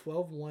 Frick.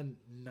 12 won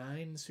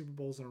 9 Super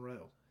Bowls in a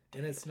row.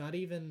 And that's not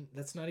even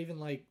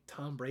like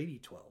Tom Brady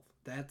 12.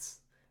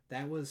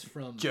 That was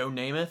from Joe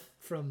Namath?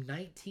 From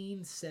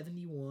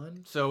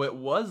 1971. So it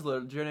was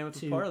Joe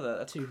Namath was part of that.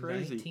 That's to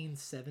crazy.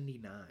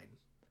 1979.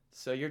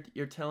 So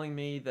you're telling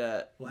me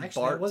that that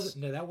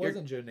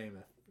wasn't Joe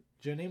Namath.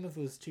 Joe Namath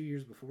was 2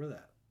 years before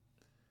that.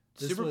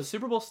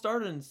 Super Bowl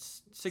started in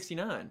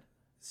 69.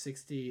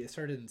 It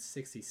started in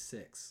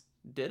 66.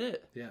 Did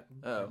it? Yeah.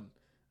 Oh.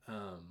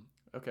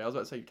 Okay, I was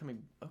about to say, tell me.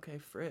 Okay,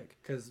 frick.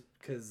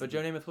 But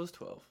Joe Namath was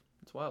 12.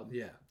 It's wild.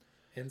 Yeah.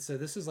 And so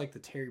this is like the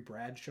Terry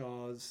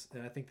Bradshaws,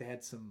 and I think they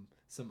had some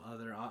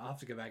other. I'll have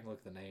to go back and look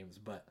at the names,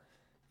 but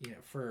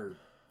for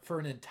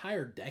an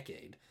entire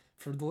decade,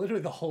 for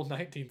literally the whole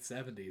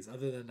 1970s,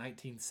 other than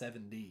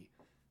 1970,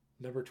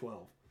 number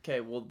 12.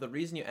 Okay, well, the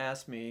reason you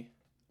asked me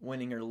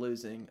winning or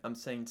losing, I'm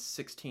saying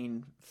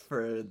 16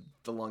 for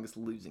the longest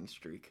losing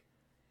streak.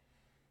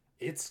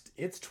 It's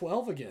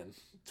 12 again.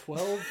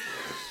 12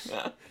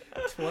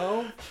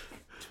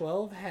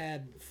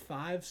 had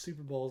 5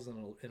 Super Bowls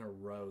in a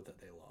row that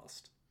they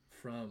lost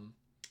from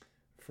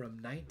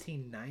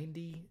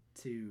 1990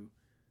 to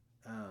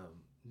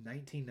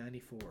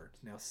 1994.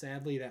 Now,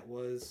 sadly, that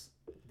was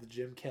the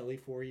Jim Kelly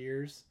 4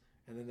 years,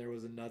 and then there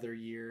was another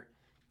year.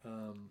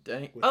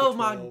 Dang! Oh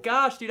my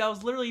gosh, dude! I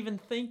was literally even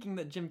thinking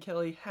that Jim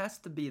Kelly has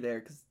to be there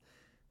because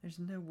there's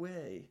no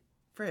way.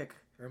 Frick.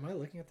 Or am I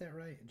looking at that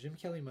right? Jim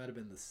Kelly might have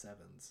been the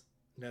 7s.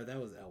 No, that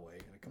was Elway.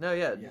 No,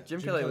 yeah.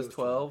 Jim Kelly was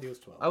 12. He was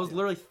 12. I was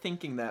literally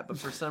thinking that, but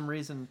for some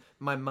reason,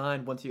 my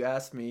mind, once you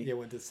asked me... Yeah,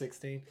 went to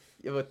 16?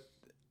 With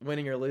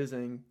winning or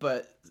losing,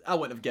 but I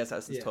wouldn't have guessed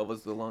that since 12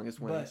 was the longest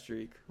winning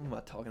streak. What am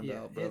I talking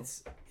about, bro?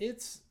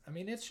 It's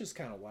just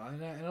kind of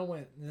wild. And I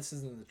went... This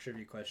isn't the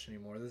trivia question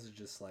anymore. This is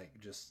just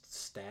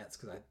stats,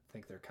 because I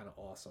think they're kind of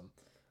awesome.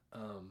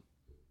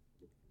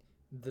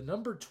 The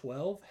number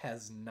 12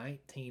 has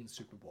 19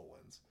 Super Bowl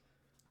wins.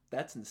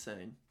 That's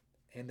insane.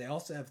 And they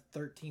also have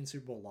 13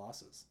 Super Bowl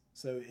losses.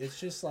 So it's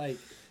just like...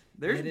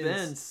 There's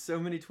been so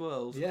many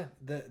 12s. Yeah.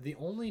 The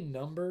only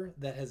number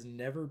that has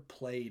never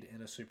played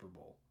in a Super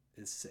Bowl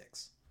is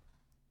 6.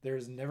 There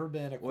has never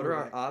been a What are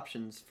our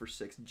options for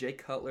 6? Jay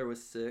Cutler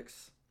was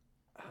 6.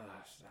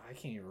 I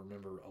can't even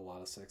remember a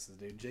lot of sixes,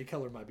 dude. Jay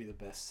Cutler might be the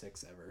best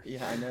 6 ever.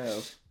 Yeah, I know.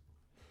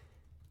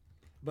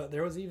 But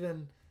there was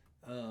even,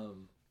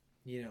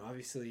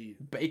 obviously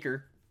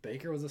Baker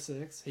was a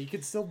 6. He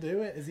could still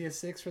do it. Is he a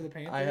 6 for the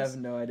Panthers? I have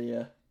no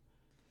idea.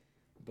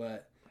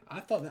 But I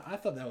thought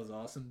that was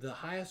awesome. The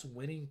highest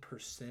winning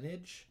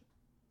percentage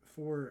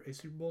for a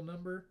Super Bowl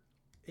number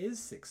is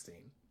 16.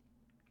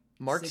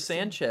 Mark 16?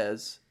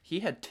 Sanchez,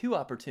 he had 2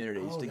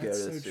 opportunities to go to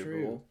that's the so Super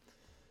true. Bowl.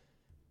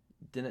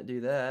 Didn't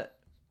do that.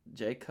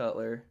 Jay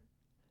Cutler.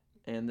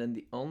 And then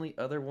the only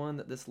other one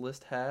that this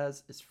list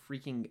has is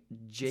freaking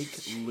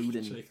Jake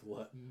Luton. Jake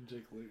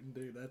Luton,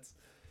 dude.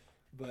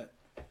 But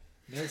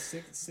no,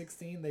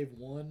 16. They've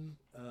won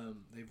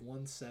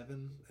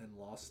 7 and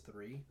lost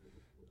 3.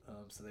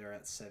 So they're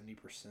at 70%.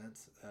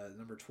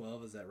 Number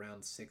 12 is at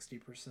around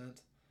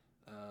 60%.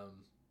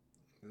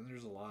 Then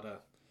there's a lot of,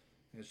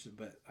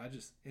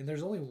 and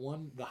there's only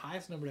one. The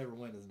highest number to ever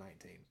win is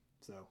 19.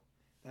 So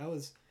that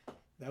was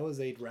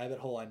a rabbit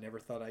hole I never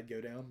thought I'd go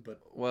down.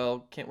 But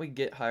Well, can't we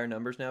get higher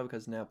numbers now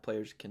because now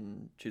players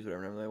can choose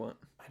whatever number they want?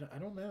 I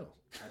don't know.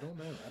 I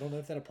don't know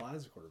if that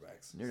applies to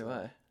quarterbacks. Neither do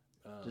I.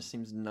 Just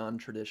seems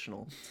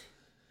non-traditional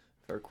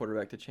for a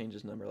quarterback to change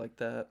his number like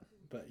that.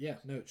 But yeah,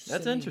 no.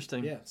 That's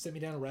interesting. Sent me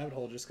down a rabbit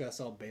hole just because I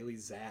saw Bailey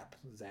Zappe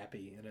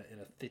in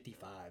a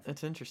 55.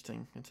 That's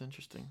interesting.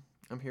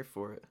 I'm here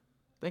for it.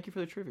 Thank you for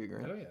the trivia,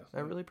 Grant. Oh yeah,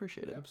 I really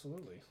appreciate it.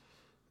 Absolutely.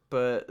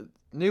 But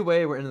new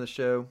way we're into the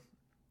show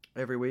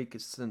every week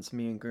is since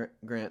me and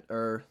Grant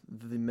are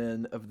the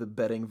men of the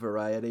betting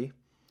variety.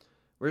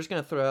 We're just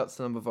gonna throw out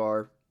some of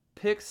our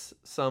picks,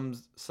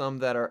 some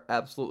that are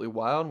absolutely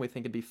wild and we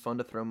think it'd be fun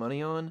to throw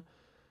money on.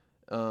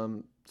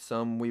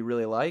 Some we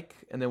really like,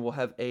 and then we'll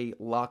have a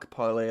lock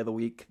parlay of the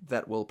week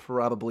that will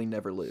probably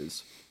never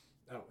lose.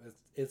 Oh,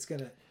 it's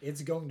going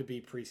to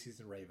be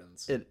preseason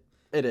Ravens.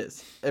 It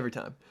is every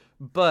time.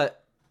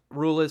 But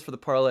rule is for the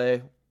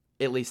parlay,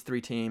 at least 3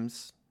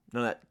 teams.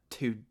 None of that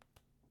two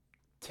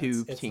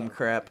team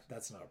crap.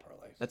 That's not a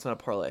parlay. That's not a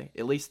parlay.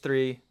 At least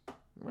 3.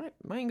 Might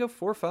even go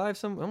 4 or 5.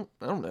 Some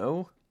I don't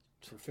know.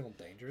 We're feeling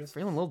dangerous.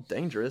 Feeling a little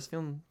dangerous.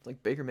 Feeling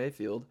like Baker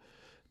Mayfield.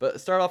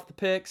 But start off the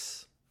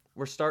picks.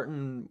 We're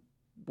starting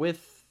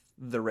with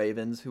the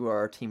Ravens, who are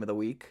our team of the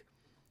week.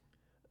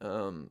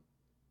 I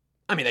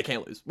mean, they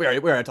can't lose. We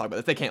already talked about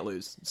this. They can't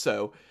lose.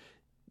 So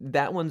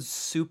that one's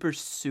super,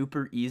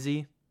 super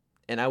easy.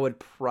 And I would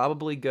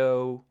probably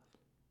go,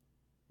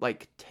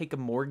 take a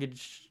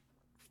mortgage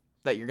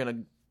that you're going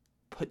to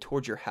put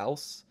towards your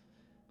house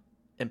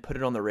and put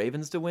it on the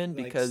Ravens to win,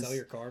 because sell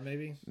your car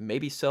maybe?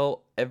 Maybe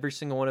sell every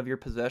single one of your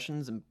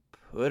possessions and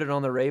put it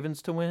on the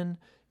Ravens to win,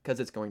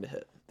 because it's going to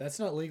hit. That's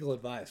not legal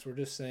advice. We're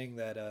just saying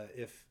that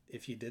if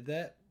you did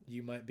that,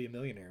 you might be a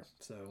millionaire.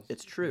 So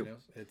it's true.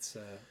 It's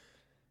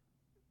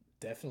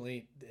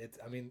definitely.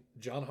 I mean,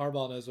 John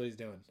Harbaugh knows what he's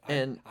doing.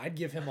 I'd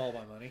give him all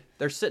my money.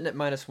 They're sitting at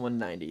minus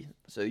 190,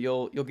 so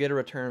you'll get a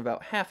return of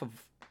about half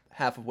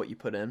of what you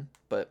put in.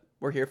 But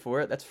we're here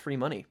for it. That's free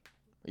money.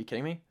 Are you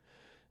kidding me?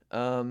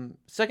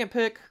 Second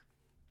pick,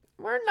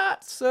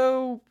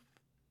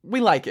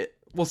 we like it.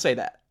 We'll say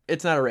that.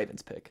 It's not a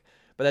Ravens pick.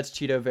 But that's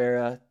Cheeto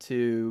Vera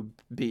to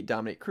beat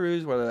Dominic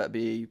Cruz, whether that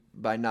be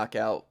by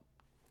knockout,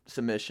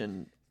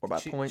 submission, or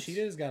by points.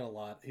 Cheeto's got a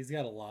lot. He's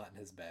got a lot in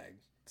his bag.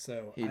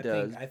 So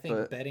I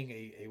think betting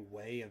a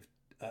way of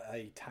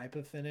a type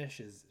of finish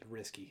is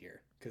risky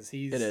here, because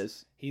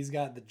he's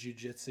got the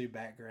jiu-jitsu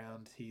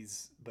background.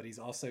 But he's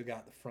also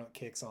got the front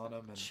kicks on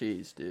him. And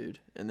jeez, dude.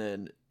 And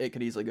then it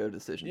could easily go to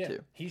decision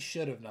too. He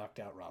should have knocked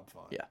out Rob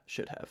Font. Yeah,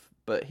 should have.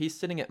 But he's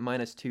sitting at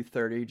minus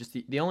 230. Just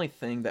the only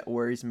thing that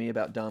worries me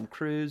about Dom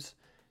Cruz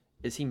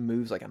is he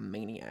moves like a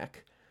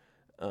maniac.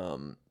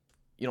 You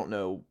don't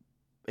know.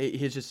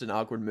 He's just an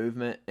awkward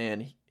movement,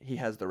 and he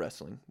has the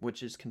wrestling,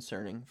 which is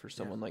concerning for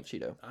someone like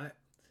Cheeto.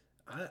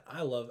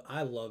 I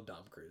love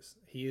Dom Cruz.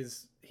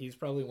 He's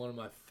probably one of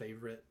my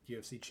favorite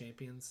UFC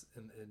champions,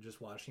 and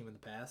just watching him in the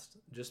past,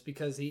 just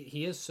because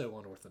he is so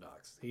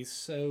unorthodox.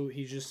 He's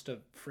just a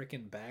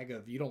freaking bag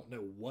of, you don't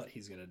know what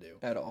he's gonna do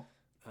At all.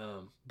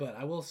 But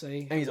I will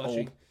say, and he's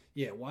old.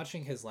 Yeah,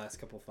 watching his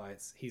last couple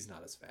fights, he's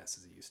not as fast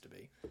as he used to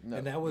be. No,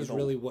 and that was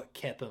really what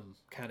kept him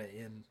kind of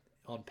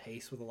on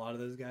pace with a lot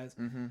of those guys.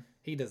 Mm-hmm.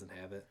 He doesn't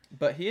have it.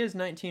 But he is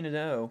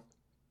 19-0.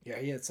 Yeah,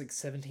 it's like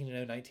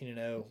 17-0,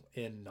 19-0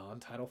 in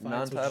non-title fights.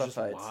 Non-title which is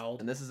fights.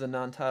 Wild. And this is a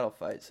non-title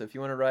fight. So if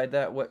you want to ride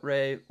that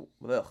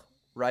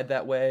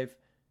wave,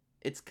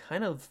 it's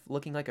kind of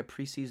looking like a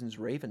preseason's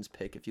Ravens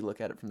pick if you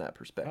look at it from that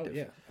perspective. Oh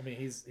yeah, I mean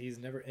he's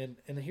never. And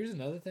here's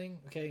another thing.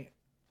 Okay,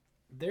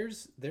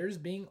 there's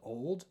being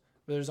old,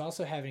 but there's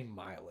also having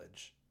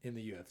mileage in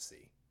the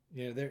UFC.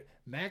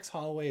 Max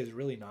Holloway is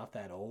really not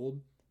that old,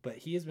 but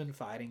he has been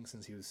fighting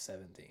since he was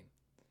 17.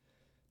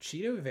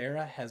 Cheeto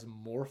Vera has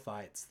more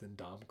fights than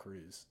Dom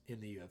Cruz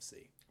in the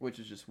UFC. Which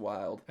is just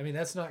wild. I mean,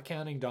 that's not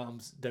counting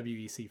Dom's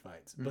WEC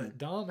fights. Mm-hmm. But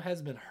Dom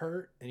has been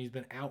hurt, and he's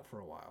been out for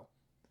a while.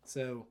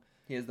 So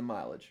he has the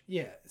mileage.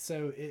 Yeah,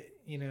 so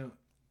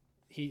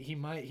he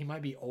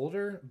might be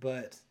older,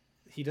 but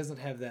he doesn't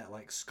have that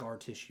like scar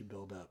tissue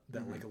buildup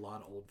that like a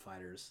lot of old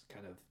fighters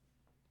kind of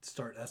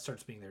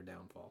starts being their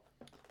downfall.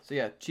 So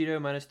yeah,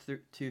 Cheeto minus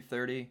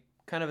 230,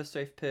 kind of a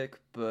safe pick,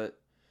 but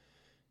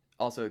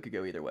also it could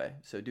go either way.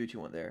 So do what you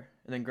want there.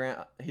 And then Grant,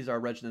 he's our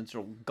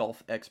residential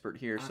golf expert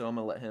here, so I'm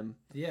gonna let him.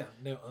 Yeah,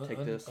 no,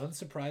 take this.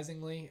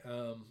 Unsurprisingly,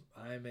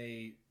 I'm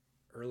a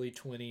early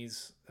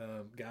 20s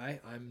guy.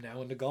 I'm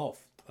now into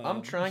golf.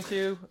 I'm trying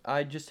to.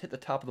 I just hit the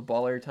top of the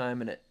ball every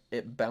time, and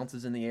it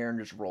bounces in the air and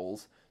just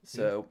rolls.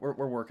 So we're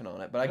working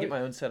on it. But I get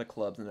my own set of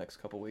clubs in the next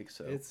couple weeks,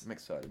 so I'm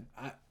excited.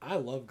 I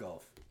love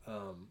golf.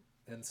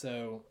 And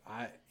so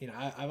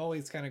I've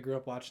always kind of grew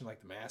up watching like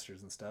the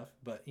Masters and stuff,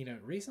 but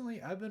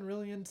recently I've been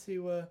really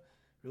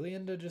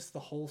into just the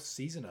whole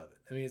season of it.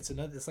 I mean, it's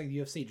like the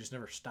UFC, it just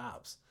never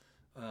stops.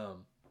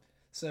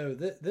 So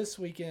this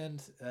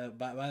weekend,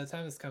 by the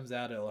time this comes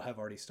out, it'll have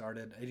already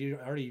started. It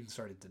already even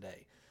started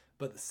today,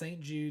 but the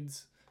St.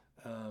 Jude's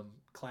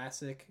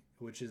Classic,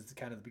 which is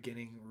kind of the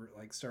beginning,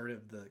 like start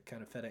of the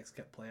kind of FedEx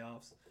Cup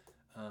playoffs,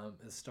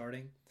 is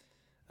starting.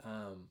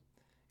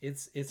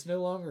 It's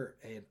no longer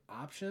an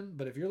option,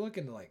 but if you're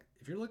looking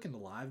to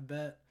live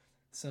bet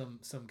some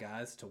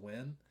guys to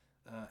win,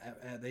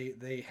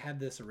 they had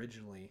this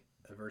originally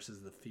versus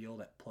the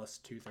field at plus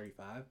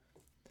 235.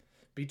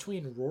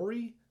 Between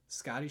Rory,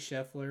 Scotty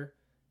Scheffler,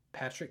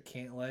 Patrick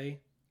Cantlay,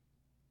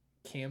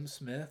 Cam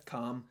Smith,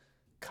 Calm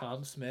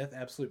Smith,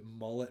 absolute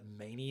mullet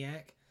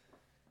maniac.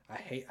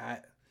 He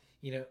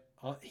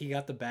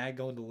got the bag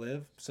going to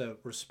live, so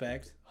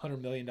respect.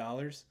 $100 million.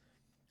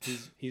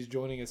 He's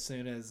joining as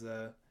soon as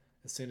the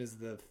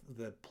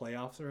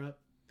playoffs are up,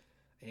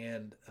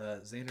 and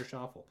Xander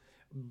Schauffele.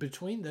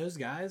 Between those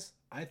guys,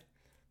 I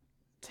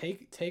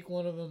take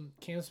one of them.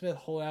 Cam Smith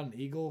hold out an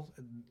eagle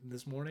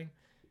this morning.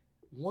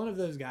 One of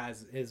those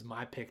guys is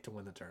my pick to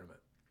win the tournament.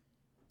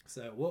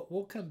 So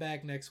we'll come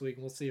back next week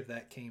and we'll see if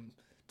that came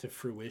to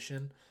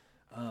fruition.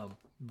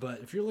 But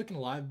if you're looking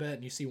to live bet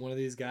and you see one of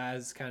these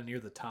guys kind of near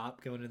the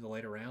top going in the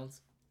later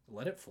rounds,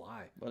 let it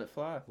fly. Let it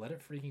fly. Let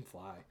it freaking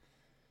fly.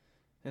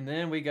 And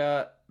then we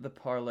got the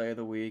parlay of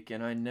the week,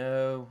 and I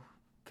know,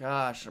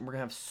 gosh, we're going to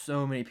have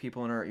so many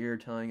people in our ear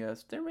telling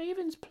us, the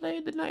Ravens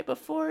played the night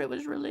before it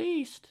was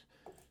released.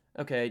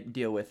 Okay,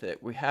 deal with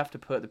it. We have to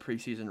put the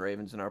preseason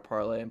Ravens in our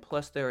parlay, and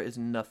plus there is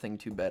nothing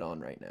to bet on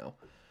right now.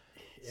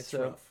 It's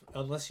rough.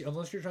 Unless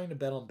you're trying to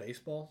bet on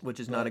baseball. Which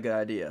is not a good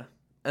idea.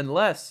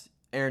 Unless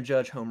Aaron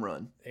Judge home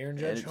run.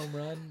 Home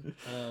run.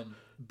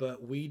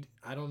 But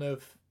I don't know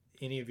if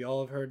any of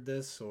y'all have heard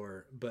this,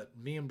 but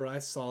me and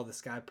Bryce saw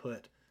this guy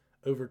put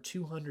over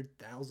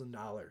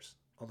 $200,000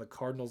 on the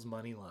Cardinals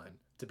money line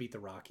to beat the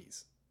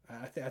Rockies.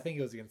 I think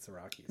it was against the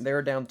Rockies. They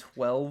were down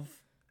 12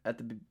 at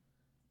the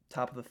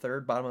top of the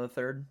third, bottom of the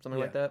third, something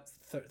like that.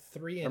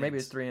 3 innings. Or maybe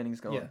it's 3 innings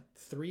going. Yeah,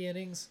 3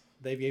 innings.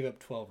 They gave up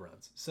 12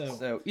 runs.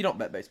 So you don't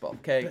bet baseball,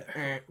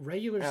 okay?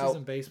 Regular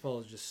season baseball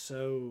is just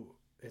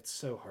it's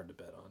so hard to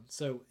bet on.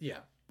 So yeah,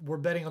 we're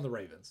betting on the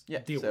Ravens. Yeah,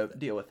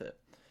 deal with it.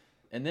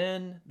 And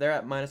then they're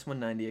at minus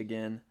 190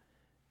 again.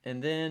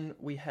 And then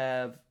we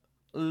have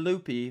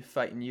Loopy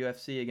fighting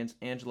UFC against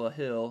Angela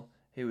Hill,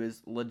 who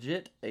is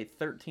legit a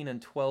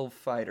 13-12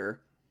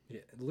 fighter. Yeah,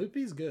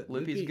 Loopy's good.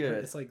 Loopy's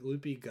good. It's like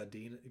Loopy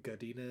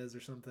Godinez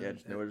or something. Yeah,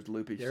 just know it's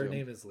Loopy. Her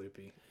name is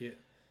Loopy. Yeah.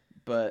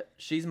 But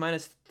she's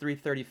minus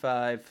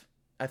 335.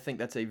 I think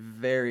that's a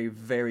very,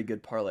 very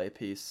good parlay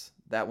piece.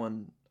 That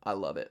one, I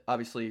love it.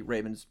 Obviously,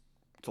 Ravens,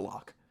 it's a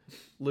lock.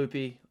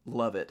 Loopy,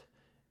 love it.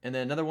 And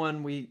then another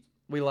one we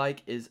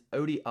like is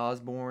Odie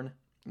Osborne,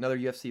 another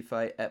UFC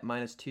fight at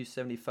minus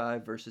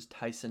 275 versus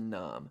Tyson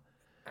Nam.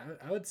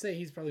 I would say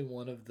he's probably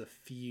one of the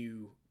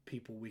few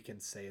people we can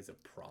say is a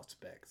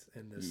prospect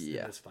in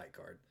this fight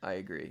card. I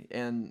agree.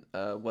 And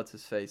what's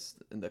his face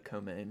in the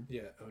co-main?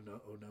 Yeah,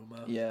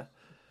 Onoma. Yeah.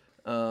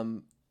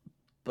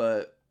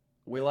 But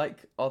we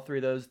like all three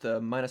of those.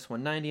 The minus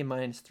 190,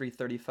 minus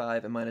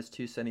 335, and minus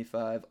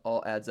 275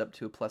 all adds up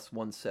to a plus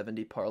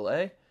 170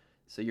 parlay.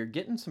 So you're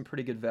getting some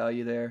pretty good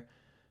value there.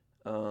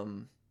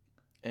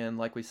 And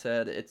like we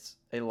said, it's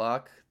a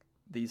lock.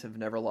 These have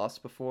never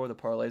lost before, the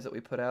parlays that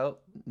we put out.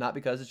 Not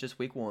because it's just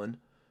week one,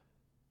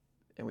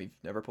 and we've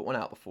never put one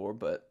out before,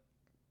 but...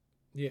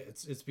 Yeah,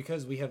 it's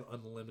because we have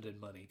unlimited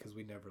money, because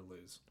we never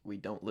lose. We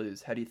don't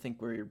lose. How do you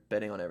think we're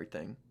betting on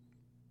everything?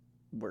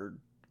 We're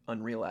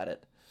unreal at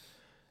it.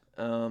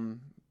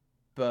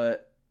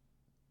 But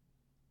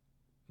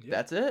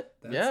that's it.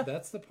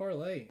 That's the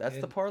parlay. That's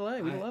the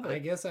parlay. We love it. I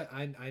guess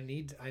I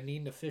need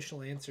an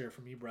official answer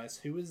from you, Bryce.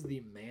 Who is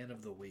the man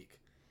of the week?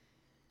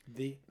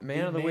 The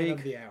man of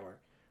the hour.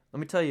 Let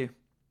me tell you.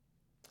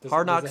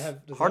 Hard Knocks.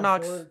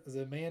 Is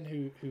it a man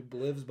who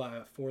lives by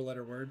a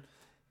 4-letter word?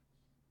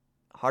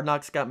 Hard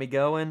Knocks got me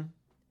going.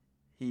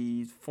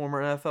 He's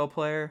former NFL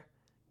player.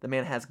 The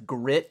man has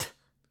grit.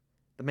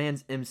 The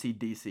man's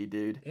MCDC,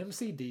 dude.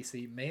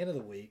 MCDC, man of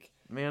the week.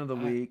 Man of the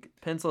week.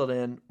 Pencil it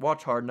in.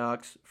 Watch Hard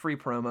Knocks. Free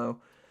promo.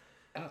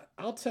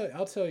 I'll tell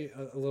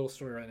you a little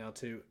story right now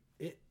too.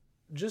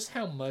 Just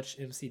how much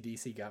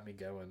MCDC got me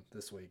going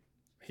this week.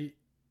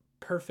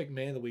 Perfect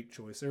man of the week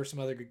choice. There were some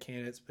other good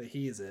candidates, but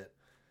he is it.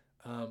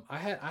 I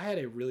had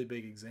a really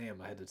big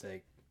exam I had to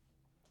take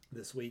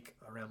this week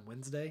around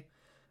Wednesday,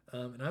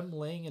 and I'm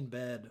laying in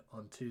bed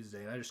on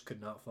Tuesday, and I just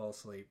could not fall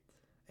asleep.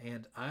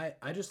 And I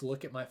just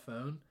look at my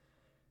phone,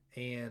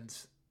 and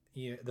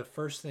the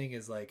first thing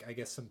is like I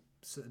guess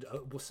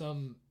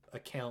some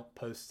account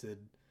posted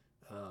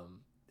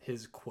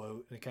his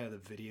quote and kind of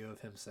the video of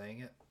him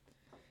saying it.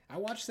 I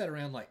watched that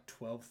around like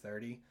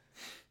 12:30.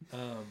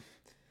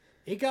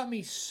 It got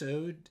me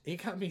so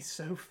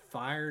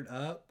fired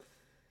up.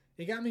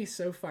 It got me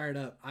so fired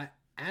up.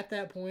 At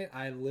that point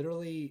I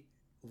literally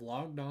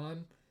logged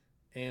on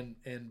and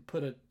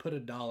put a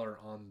dollar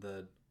on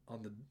the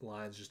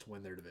Lions just to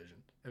win their division.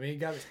 I mean, it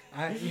got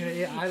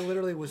I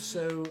literally was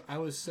so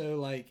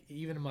like,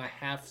 even in my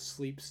half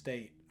sleep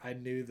state, I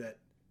knew that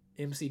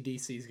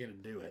MCDC is gonna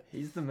do it.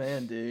 He's the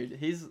man, dude.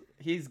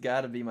 He's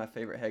got to be my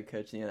favorite head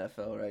coach in the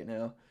NFL right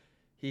now.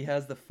 He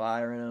has the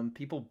fire in him.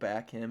 People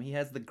back him. He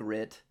has the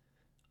grit.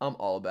 I'm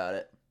all about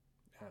it.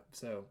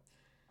 So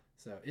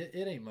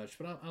it ain't much,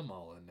 but I'm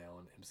all in now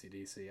on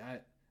MCDC.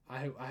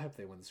 I hope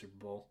they win the Super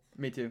Bowl.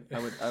 Me too.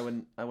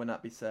 I would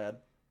not be sad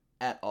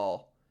at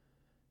all.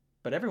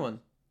 But everyone,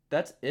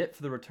 that's it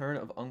for the return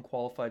of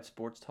Unqualified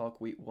Sports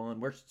Talk Week 1.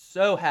 We're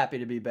so happy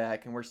to be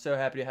back, and we're so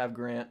happy to have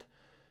Grant.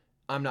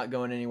 I'm not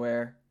going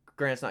anywhere.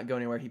 Grant's not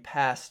going anywhere. He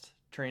passed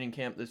training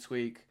camp this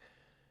week.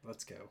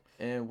 Let's go.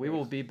 And we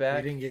will be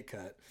back. We didn't get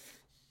cut.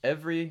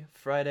 Every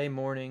Friday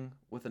morning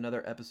with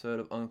another episode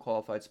of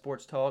Unqualified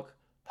Sports Talk.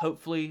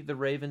 Hopefully the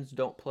Ravens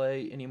don't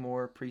play any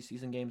more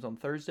preseason games on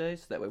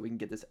Thursdays, so that way we can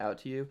get this out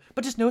to you.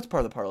 But just know it's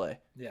part of the parlay.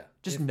 Yeah.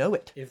 Just know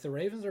it. If the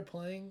Ravens are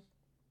playing,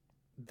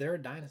 they're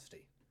a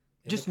dynasty.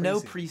 Just know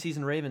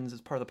preseason Ravens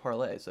is part of the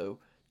parlay. So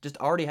just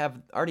already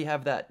have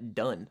that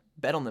done.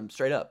 Bet on them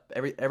straight up.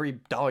 Every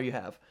dollar you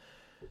have.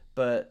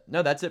 But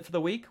no, that's it for the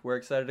week. We're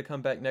excited to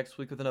come back next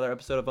week with another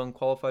episode of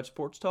Unqualified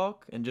Sports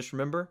Talk. And just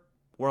remember,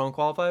 we're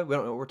unqualified. We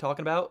don't know what we're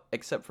talking about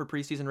except for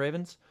preseason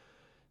Ravens.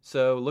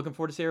 So looking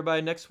forward to see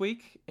everybody next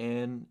week,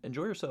 and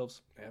enjoy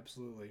yourselves.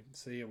 Absolutely.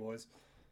 See you, boys.